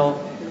 There is no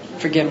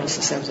forgiveness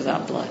of sins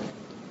without blood.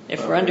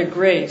 If we're under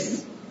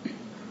grace,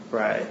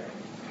 right,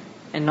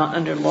 and not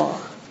under law.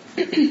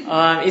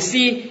 You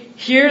see,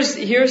 here's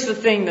the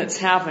thing that's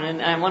happened,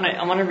 and I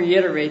want to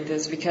reiterate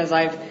this because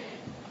I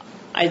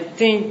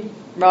think,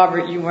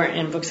 Robert, you weren't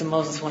in Books of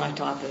Moses when I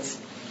taught this.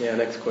 Yeah,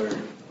 next quarter.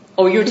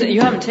 Oh, you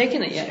haven't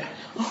taken it yet? Yeah.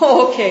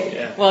 Oh, okay.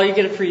 Yeah. Well, you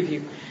get a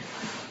preview.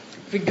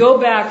 If we go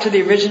back to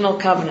the original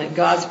covenant,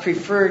 God's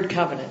preferred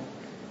covenant,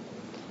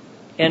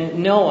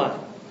 and Noah,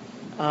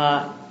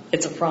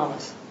 it's a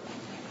promise.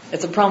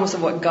 It's a promise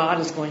of what God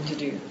is going to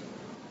do.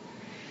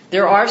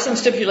 There are some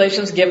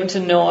stipulations given to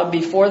Noah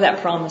before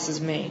that promise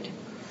is made.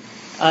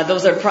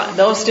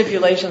 Those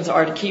stipulations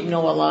are to keep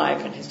Noah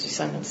alive and his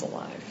descendants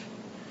alive.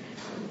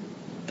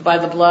 By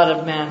the blood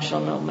of man shall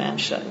no man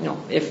shed.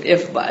 No,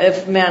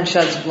 if man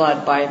sheds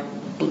blood, by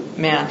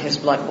man his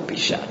blood will be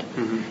shed.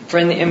 Mm-hmm. For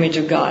in the image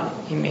of God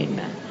he made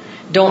man.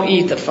 Don't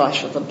eat the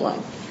flesh of the blood.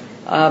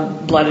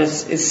 Blood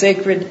is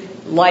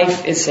sacred.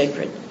 Life is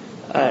sacred.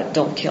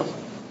 Don't kill.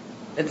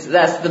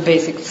 That's the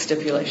basic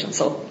stipulation.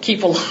 So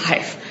keep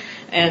alive,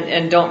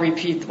 and don't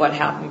repeat what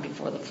happened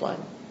before the flood.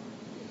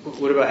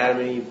 What about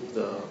Adam and Eve?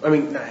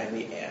 Not Adam and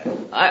Eve.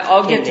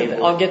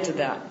 Adam. I'll get to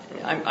that.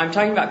 I'm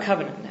talking about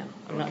covenant now.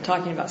 I'm not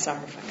talking about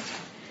sacrifice.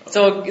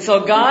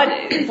 So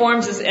God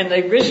forms this, and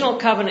the original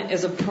covenant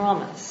is a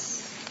promise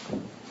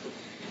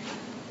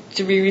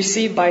to be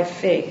received by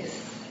faith.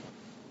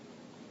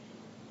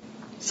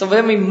 So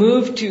then we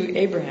move to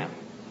Abraham.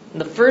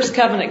 The first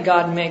covenant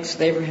God makes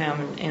with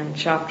Abraham in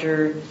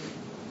chapter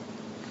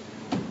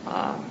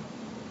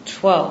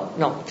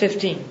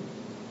 15.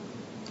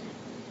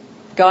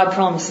 God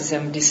promises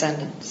him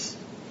descendants.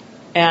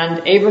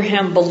 And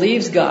Abraham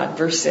believes God,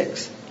 verse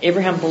 6.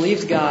 Abraham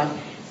believes God,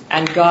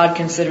 and God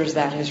considers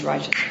that his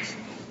righteousness.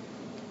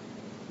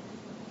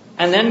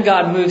 And then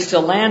God moves to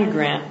land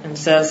grant and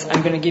says,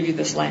 I'm going to give you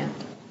this land.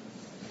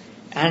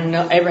 And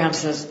Abraham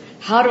says,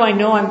 how do I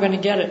know I'm going to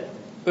get it?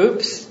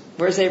 Oops,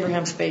 where's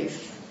Abraham's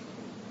faith?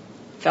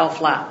 Fell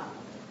flat.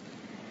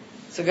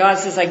 So God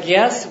says, I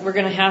guess we're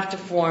going to have to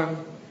form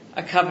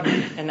a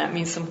covenant, and that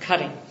means some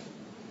cutting.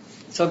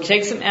 So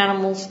take some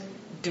animals,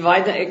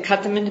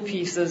 cut them into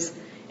pieces,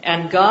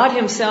 and God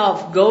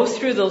himself goes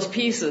through those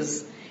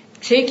pieces,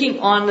 taking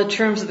on the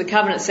terms of the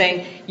covenant,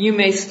 saying, you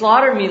may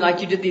slaughter me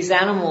like you did these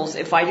animals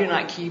if I do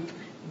not keep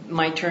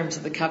my terms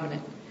of the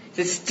covenant.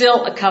 It's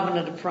still a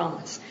covenant of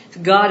promise.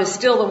 God is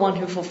still the one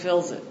who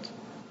fulfills it.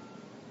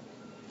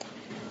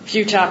 A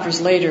few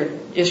chapters later,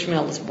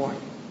 Ishmael is born.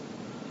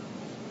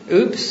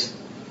 Oops,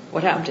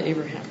 what happened to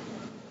Abraham?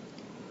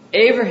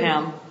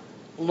 Abraham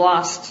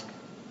lost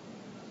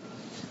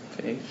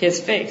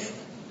his faith.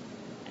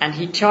 And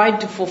he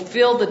tried to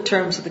fulfill the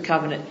terms of the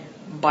covenant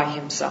by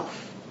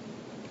himself.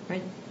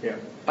 Right? Yeah.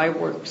 By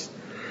works.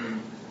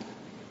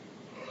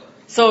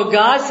 So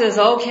God says,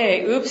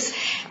 okay, oops,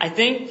 I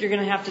think you're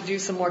going to have to do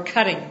some more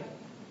cutting.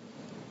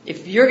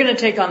 If you're going to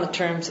take on the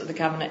terms of the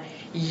covenant,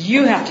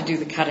 you have to do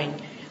the cutting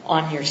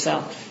on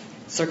yourself.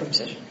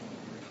 Circumcision.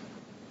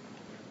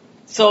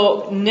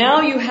 So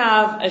now you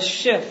have a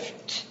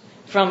shift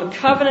from a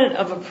covenant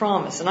of a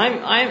promise. And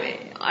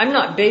I'm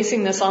not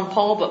basing this on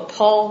Paul, but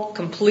Paul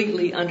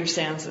completely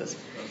understands this.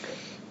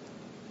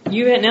 Okay.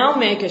 You now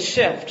make a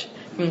shift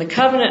from the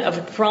covenant of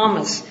a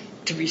promise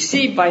to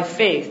receive by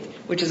faith,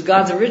 which is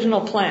God's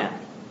original plan,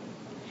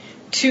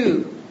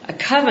 to a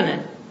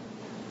covenant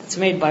that's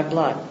made by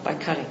blood, by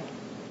cutting.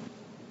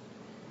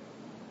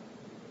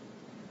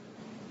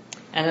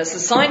 And it's the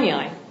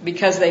Sinai,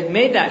 because they've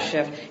made that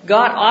shift.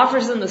 God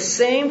offers them the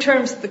same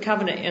terms of the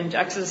covenant in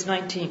Exodus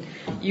 19.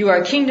 You are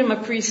a kingdom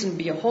of priests and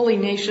be a holy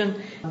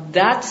nation.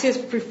 That's his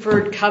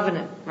preferred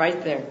covenant right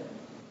there.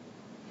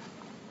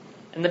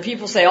 And the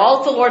people say, all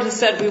that the Lord has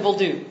said we will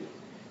do.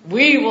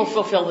 We will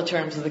fulfill the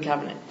terms of the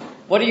covenant.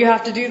 What do you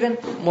have to do then?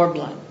 More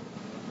blood.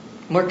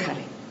 More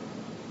cutting.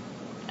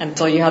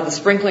 Until you have the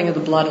sprinkling of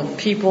the blood on the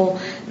people.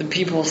 The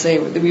people say,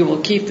 we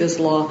will keep this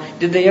law.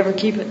 Did they ever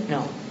keep it?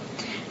 No.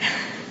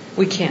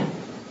 We can't.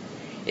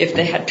 If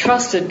they had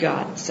trusted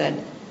God and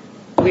said,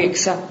 we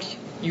accept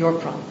your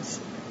promise.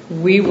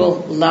 We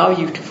will allow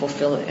you to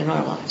fulfill it in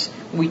our lives.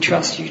 We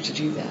trust you to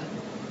do that.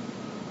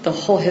 The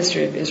whole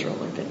history of Israel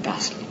would have been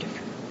vastly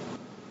different.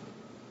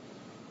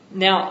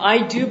 Now, I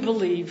do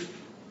believe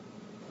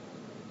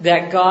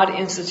that God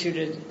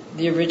instituted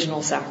the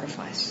original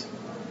sacrifice.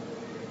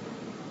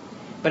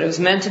 But it was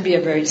meant to be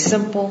a very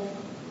simple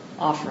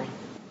offering.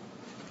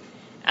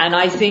 And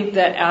I think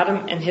that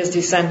Adam and his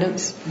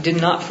descendants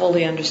did not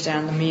fully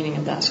understand the meaning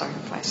of that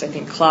sacrifice. I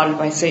think clouded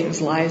by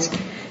Satan's lies,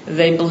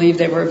 they believed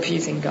they were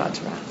appeasing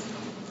God's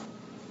wrath.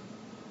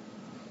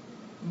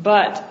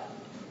 But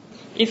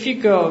if you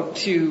go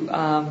to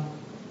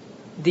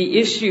the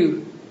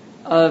issue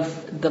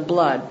of the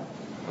blood,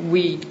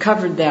 we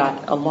covered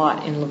that a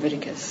lot in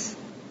Leviticus.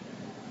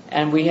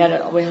 And we had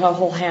a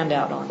whole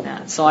handout on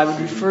that. So I would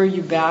refer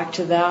you back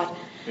to that.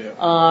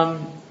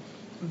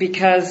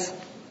 Because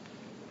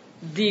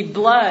the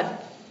blood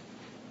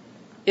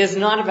is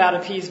not about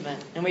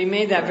appeasement. And we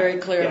made that very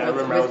clear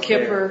with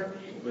Kippur.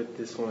 With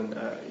this one.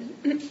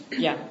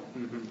 Yeah.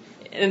 Mm-hmm.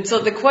 And so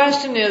the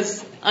question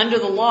is, under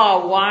the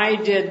law, why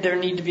did there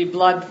need to be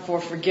blood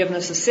for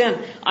forgiveness of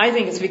sin? I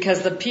think it's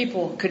because the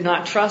people could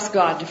not trust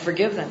God to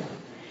forgive them.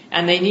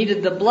 And they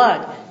needed the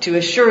blood to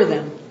assure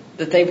them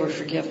that they were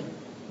forgiven.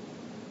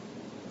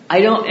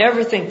 I don't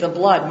ever think the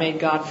blood made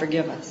God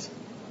forgive us.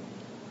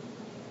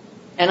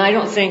 And I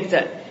don't think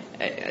that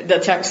the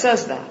text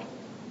says that.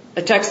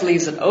 The text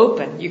leaves it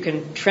open. You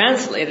can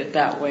translate it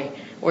that way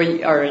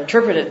or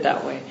interpret it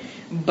that way,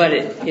 but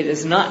it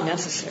is not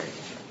necessary.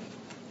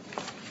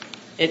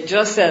 It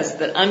just says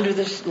that under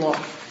this law,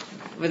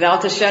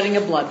 without the shedding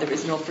of blood, there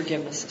is no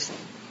forgiveness of sin.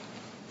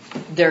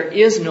 There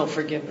is no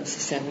forgiveness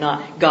of sin.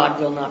 Not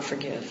God will not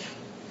forgive.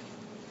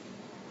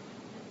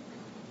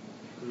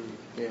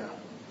 Yeah.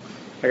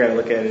 I gotta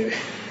look at it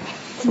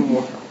some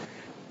more.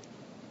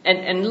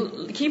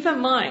 And keep in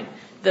mind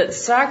that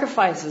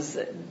sacrifices,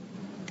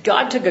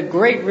 God took a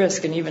great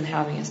risk in even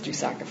having us do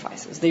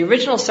sacrifices. The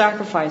original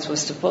sacrifice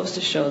was supposed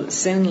to show that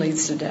sin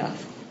leads to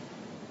death.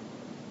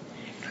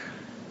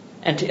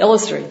 And to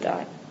illustrate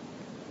that,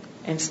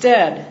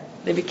 instead,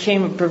 they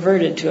became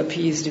perverted to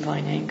appease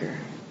divine anger.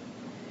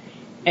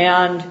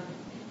 And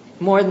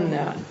more than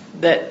that,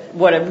 that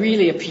what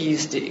really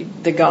appeased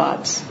the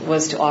gods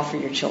was to offer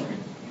your children.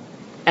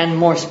 And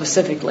more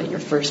specifically, your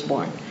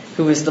firstborn,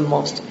 who was the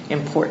most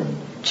important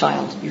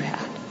child you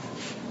had.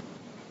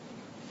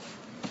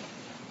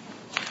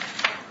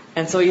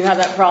 And so you have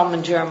that problem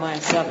in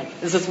Jeremiah 7.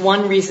 This is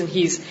one reason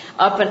he's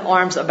up in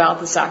arms about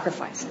the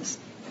sacrifices.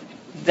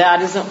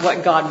 That isn't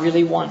what God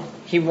really wanted.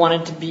 He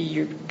wanted to be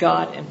your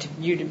God and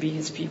you to be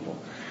his people.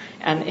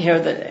 And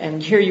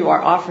here you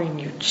are offering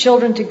your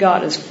children to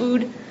God as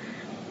food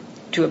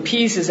to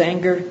appease his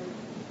anger.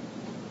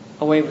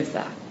 Away with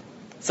that.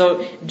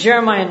 So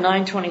Jeremiah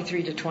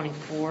 9:23 to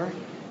 24.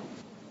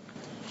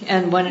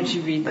 And why don't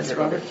you read this,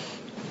 Robert?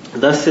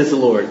 Thus says the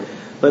Lord,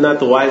 let not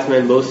the wise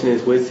man boast in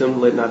his wisdom,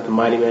 let not the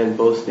mighty man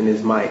boast in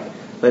his might,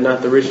 let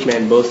not the rich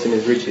man boast in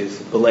his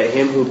riches, but let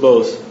him who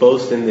boasts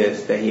boast in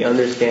this, that he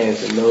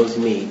understands and knows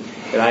me,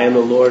 that I am the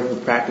Lord who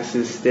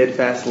practices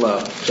steadfast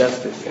love,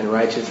 justice, and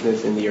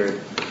righteousness in the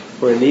earth.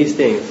 For in these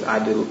things I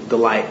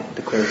delight,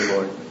 declares the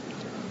Lord.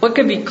 What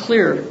could be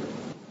clearer?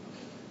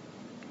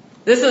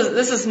 This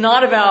is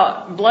not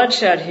about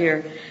bloodshed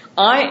here.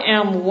 I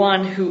am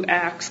one who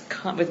acts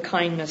with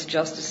kindness,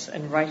 justice,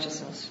 and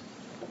righteousness.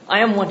 I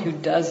am one who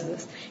does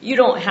this. You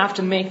don't have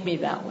to make me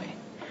that way.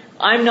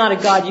 I'm not a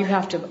God you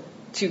have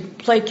to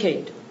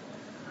placate.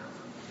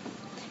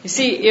 You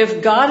see,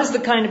 if God is the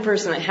kind of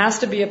person that has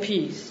to be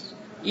appeased,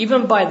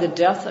 even by the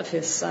death of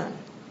his son,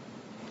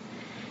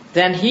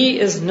 then he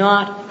is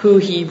not who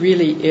he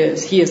really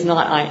is. He is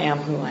not I am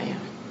who I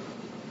am.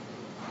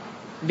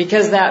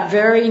 Because that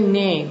very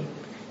name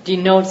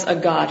denotes a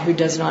God who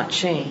does not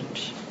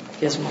change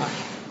his mind.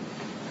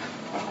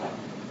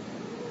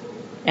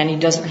 And he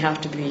doesn't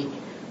have to be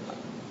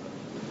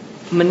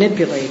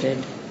manipulated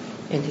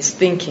in his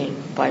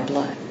thinking by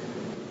blood.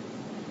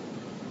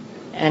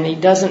 And he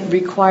doesn't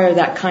require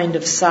that kind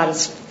of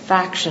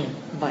satisfaction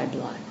by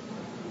blood.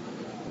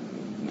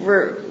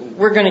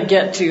 We're going to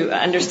get to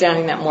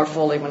understanding that more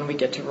fully when we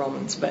get to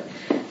Romans. But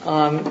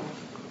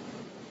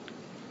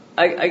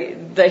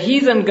the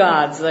heathen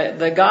gods,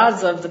 the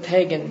gods of the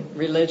pagan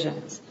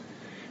religions,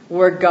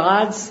 were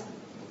gods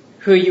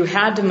who you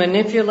had to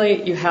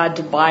manipulate, you had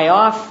to buy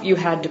off, you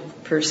had to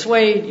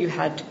persuade, you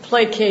had to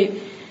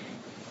placate.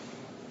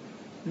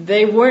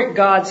 They weren't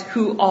gods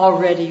who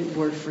already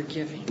were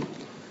forgiving.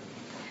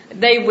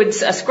 They would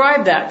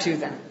ascribe that to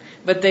them,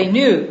 but they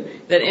knew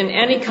that in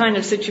any kind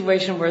of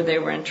situation where they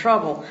were in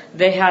trouble,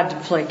 they had to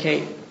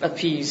placate,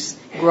 appease,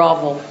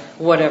 grovel,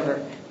 whatever,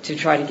 to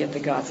try to get the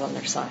gods on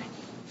their side.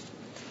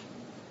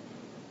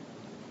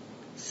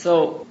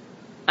 So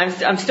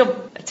I'm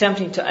still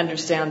attempting to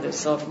understand this,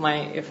 so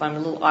if I'm a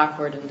little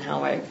awkward in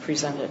how I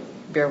present it,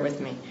 bear with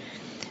me.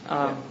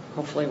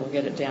 Hopefully we'll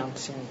get it down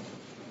soon.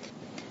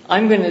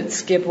 I'm going to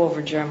skip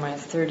over Jeremiah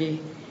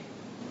 30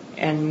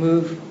 and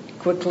move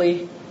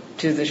quickly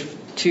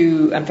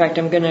in fact,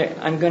 I'm going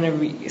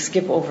to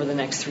skip over the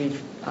next three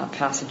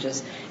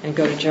passages and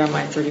go to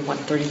Jeremiah 31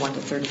 to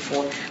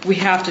 34. We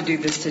have to do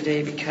this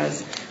today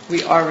because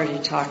we already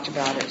talked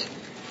about it,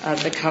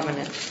 the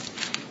covenant.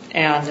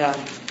 And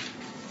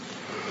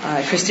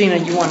Christina,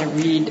 you want to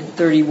read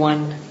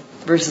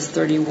verses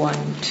 31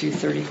 to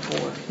 34.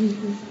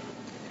 Mm-hmm.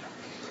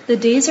 The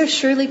days are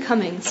surely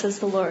coming, says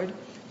the Lord,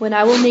 when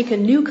I will make a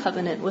new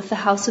covenant with the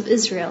house of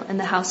Israel and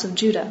the house of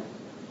Judah.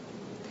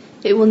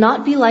 It will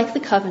not be like the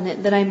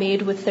covenant that I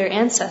made with their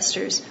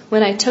ancestors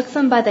when I took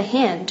them by the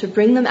hand to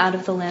bring them out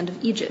of the land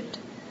of Egypt,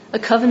 a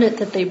covenant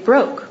that they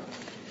broke,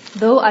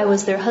 though I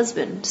was their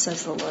husband,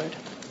 says the Lord.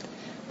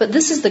 But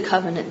this is the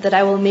covenant that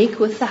I will make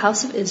with the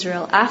house of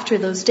Israel after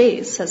those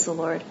days, says the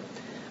Lord.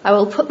 I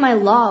will put my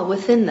law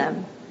within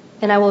them,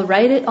 and I will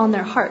write it on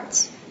their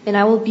hearts, and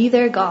I will be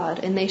their God,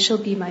 and they shall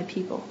be my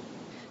people.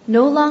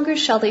 No longer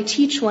shall they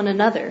teach one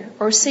another,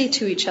 or say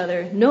to each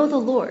other, Know the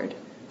Lord,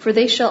 for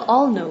they shall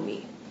all know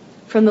me,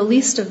 from the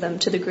least of them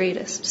to the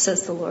greatest,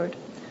 says the Lord.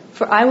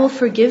 For I will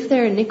forgive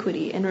their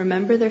iniquity and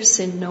remember their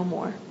sin no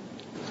more.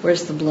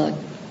 Where's the blood?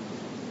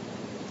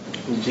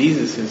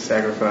 Jesus'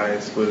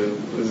 sacrifice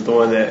was the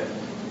one that,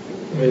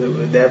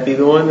 would that be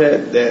the one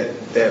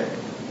that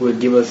would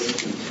give us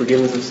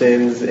forgiveness of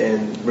sins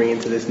and bring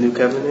into this new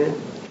covenant?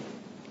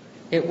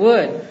 It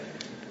would,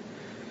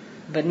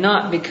 but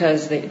not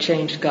because they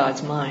changed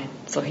God's mind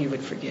so he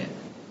would forgive.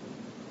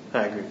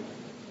 I agree.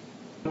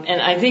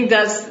 And I think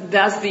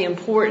that's the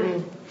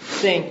important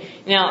thing.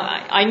 Now,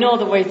 I know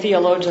the way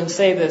theologians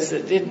say this,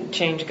 it didn't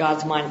change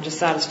God's mind, it just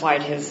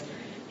satisfied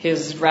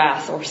his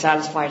wrath or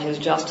satisfied his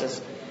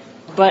justice.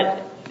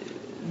 But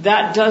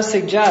that does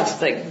suggest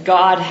that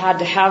God had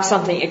to have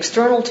something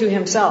external to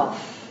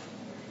himself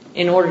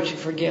in order to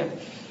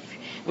forgive.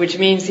 Which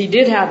means he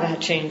did have a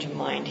change of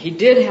mind. He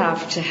did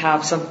have to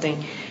have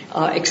something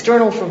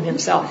external from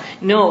himself.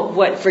 No,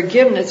 what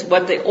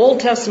the Old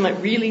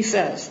Testament really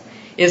says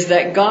is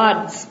that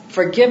God's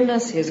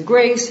forgiveness, his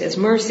grace, his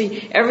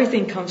mercy,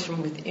 everything comes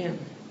from within.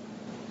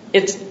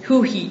 It's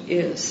who he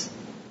is.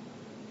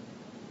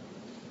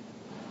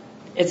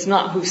 It's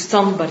not who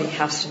somebody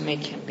has to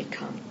make him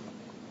become.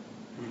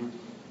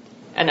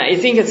 And I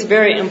think it's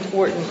very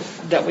important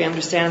that we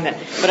understand that.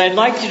 But I'd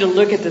like you to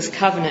look at this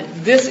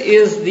covenant. This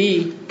is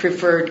the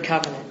preferred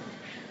covenant.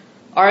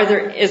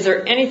 Is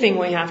there anything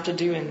we have to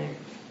do in there?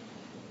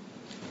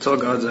 It's all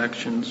God's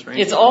actions, right?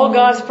 It's all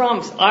God's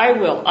promise. I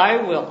will, I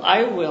will,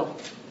 I will.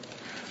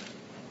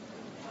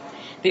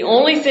 The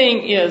only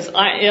thing is,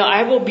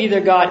 I will be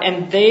their God,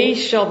 and they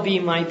shall be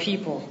my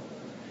people.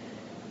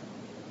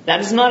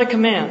 That is not a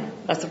command.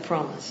 That's a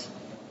promise.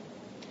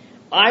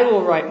 I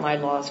will write my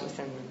laws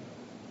within them.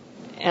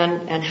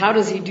 And how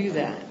does he do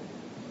that?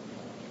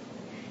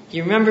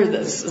 You remember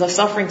the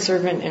suffering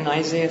servant in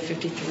Isaiah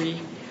 53?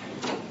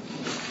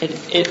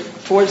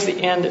 Towards the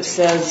end it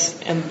says,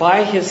 and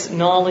by his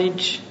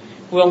knowledge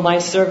will my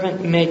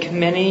servant make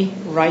many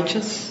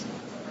righteous?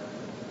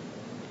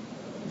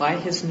 By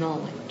his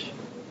knowledge.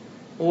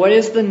 What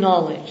is the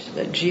knowledge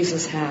that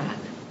Jesus had?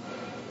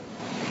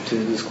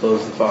 To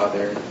disclose the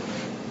Father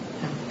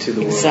to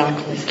the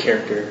world, his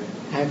character.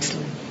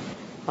 Excellent.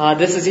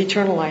 This is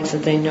eternal life,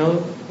 that they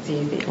know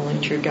the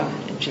only true God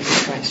and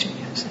Jesus Christ whom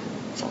you have sent.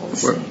 It's all the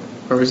same.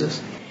 Where is this?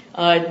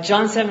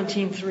 John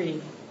 17:3.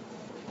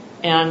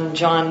 And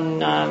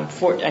John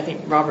 4, I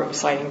think Robert was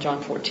citing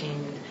John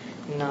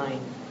 14:9.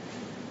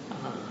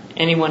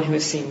 Anyone who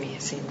has seen me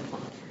has seen the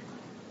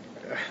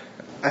Father.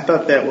 I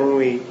thought that when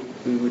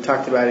we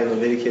talked about in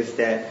Leviticus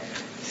that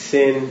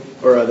sin,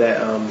 or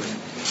that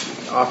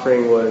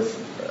offering was,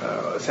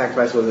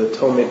 sacrifice was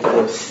atonement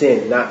for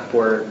sin, not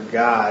for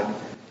God.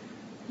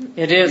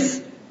 It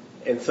is.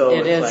 And so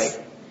it's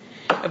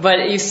like...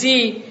 But you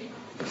see,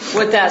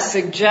 what that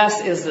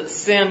suggests is that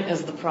sin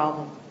is the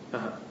problem.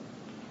 Uh-huh.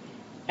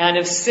 And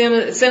if sin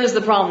is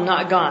the problem,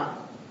 not God.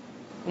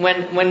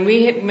 When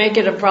we make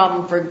it a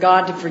problem for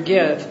God to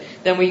forgive,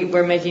 then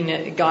we're making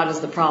it God is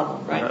the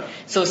problem, right? Uh-huh.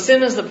 So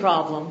sin is the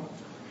problem,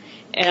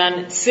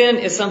 and sin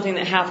is something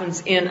that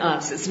happens in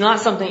us. It's not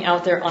something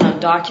out there on a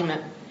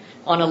document,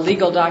 on a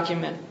legal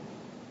document,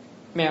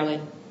 merely.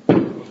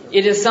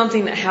 It is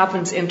something that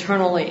happens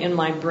internally in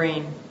my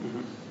brain.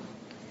 Mm-hmm.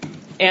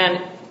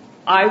 And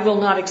I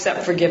will not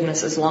accept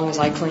forgiveness as long as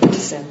I cling to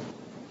sin.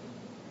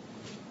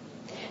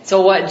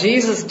 So what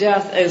Jesus'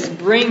 death is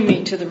bring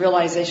me to the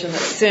realization that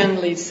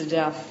sin leads to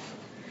death.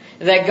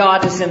 That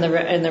God is in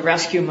the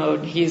rescue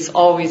mode. He's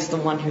always the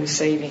one who's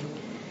saving.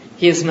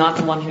 He is not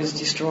the one who's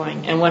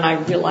destroying. And when I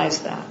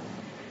realize that,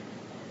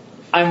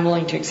 I'm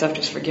willing to accept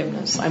his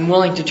forgiveness. I'm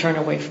willing to turn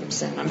away from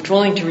sin. I'm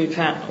willing to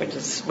repent, which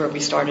is where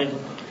we started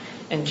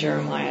in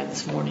Jeremiah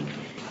this morning.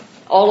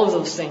 All of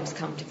those things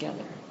come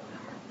together.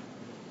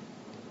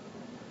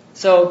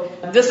 So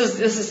this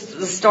is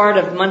the start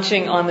of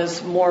munching on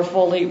this more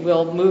fully.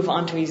 We'll move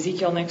on to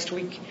Ezekiel next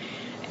week.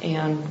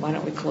 And why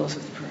don't we close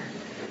with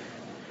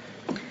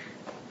prayer?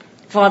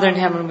 Father in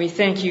heaven, we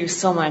thank you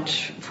so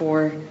much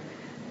for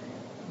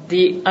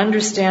the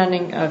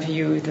understanding of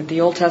you that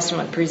the Old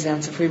Testament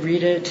presents, if we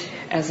read it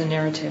as a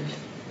narrative.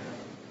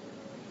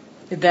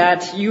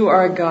 That you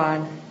are a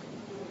God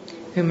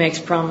who makes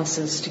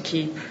promises to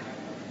keep.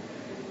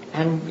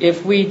 And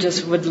if we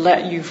just would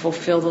let you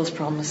fulfill those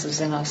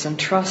promises in us and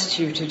trust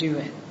you to do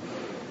it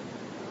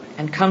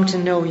and come to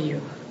know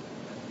you,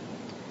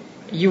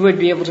 you would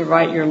be able to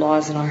write your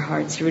laws in our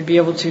hearts. You would be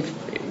able to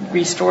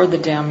restore the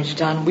damage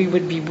done. We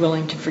would be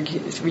willing to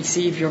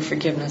receive your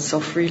forgiveness so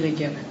freely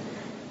given.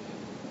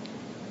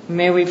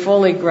 May we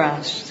fully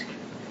grasp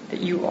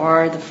that you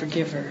are the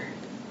forgiver.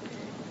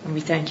 And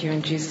we thank you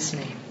in Jesus'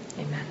 name.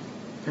 Amen.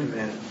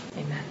 Amen.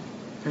 Amen.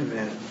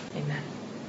 Amen. Amen.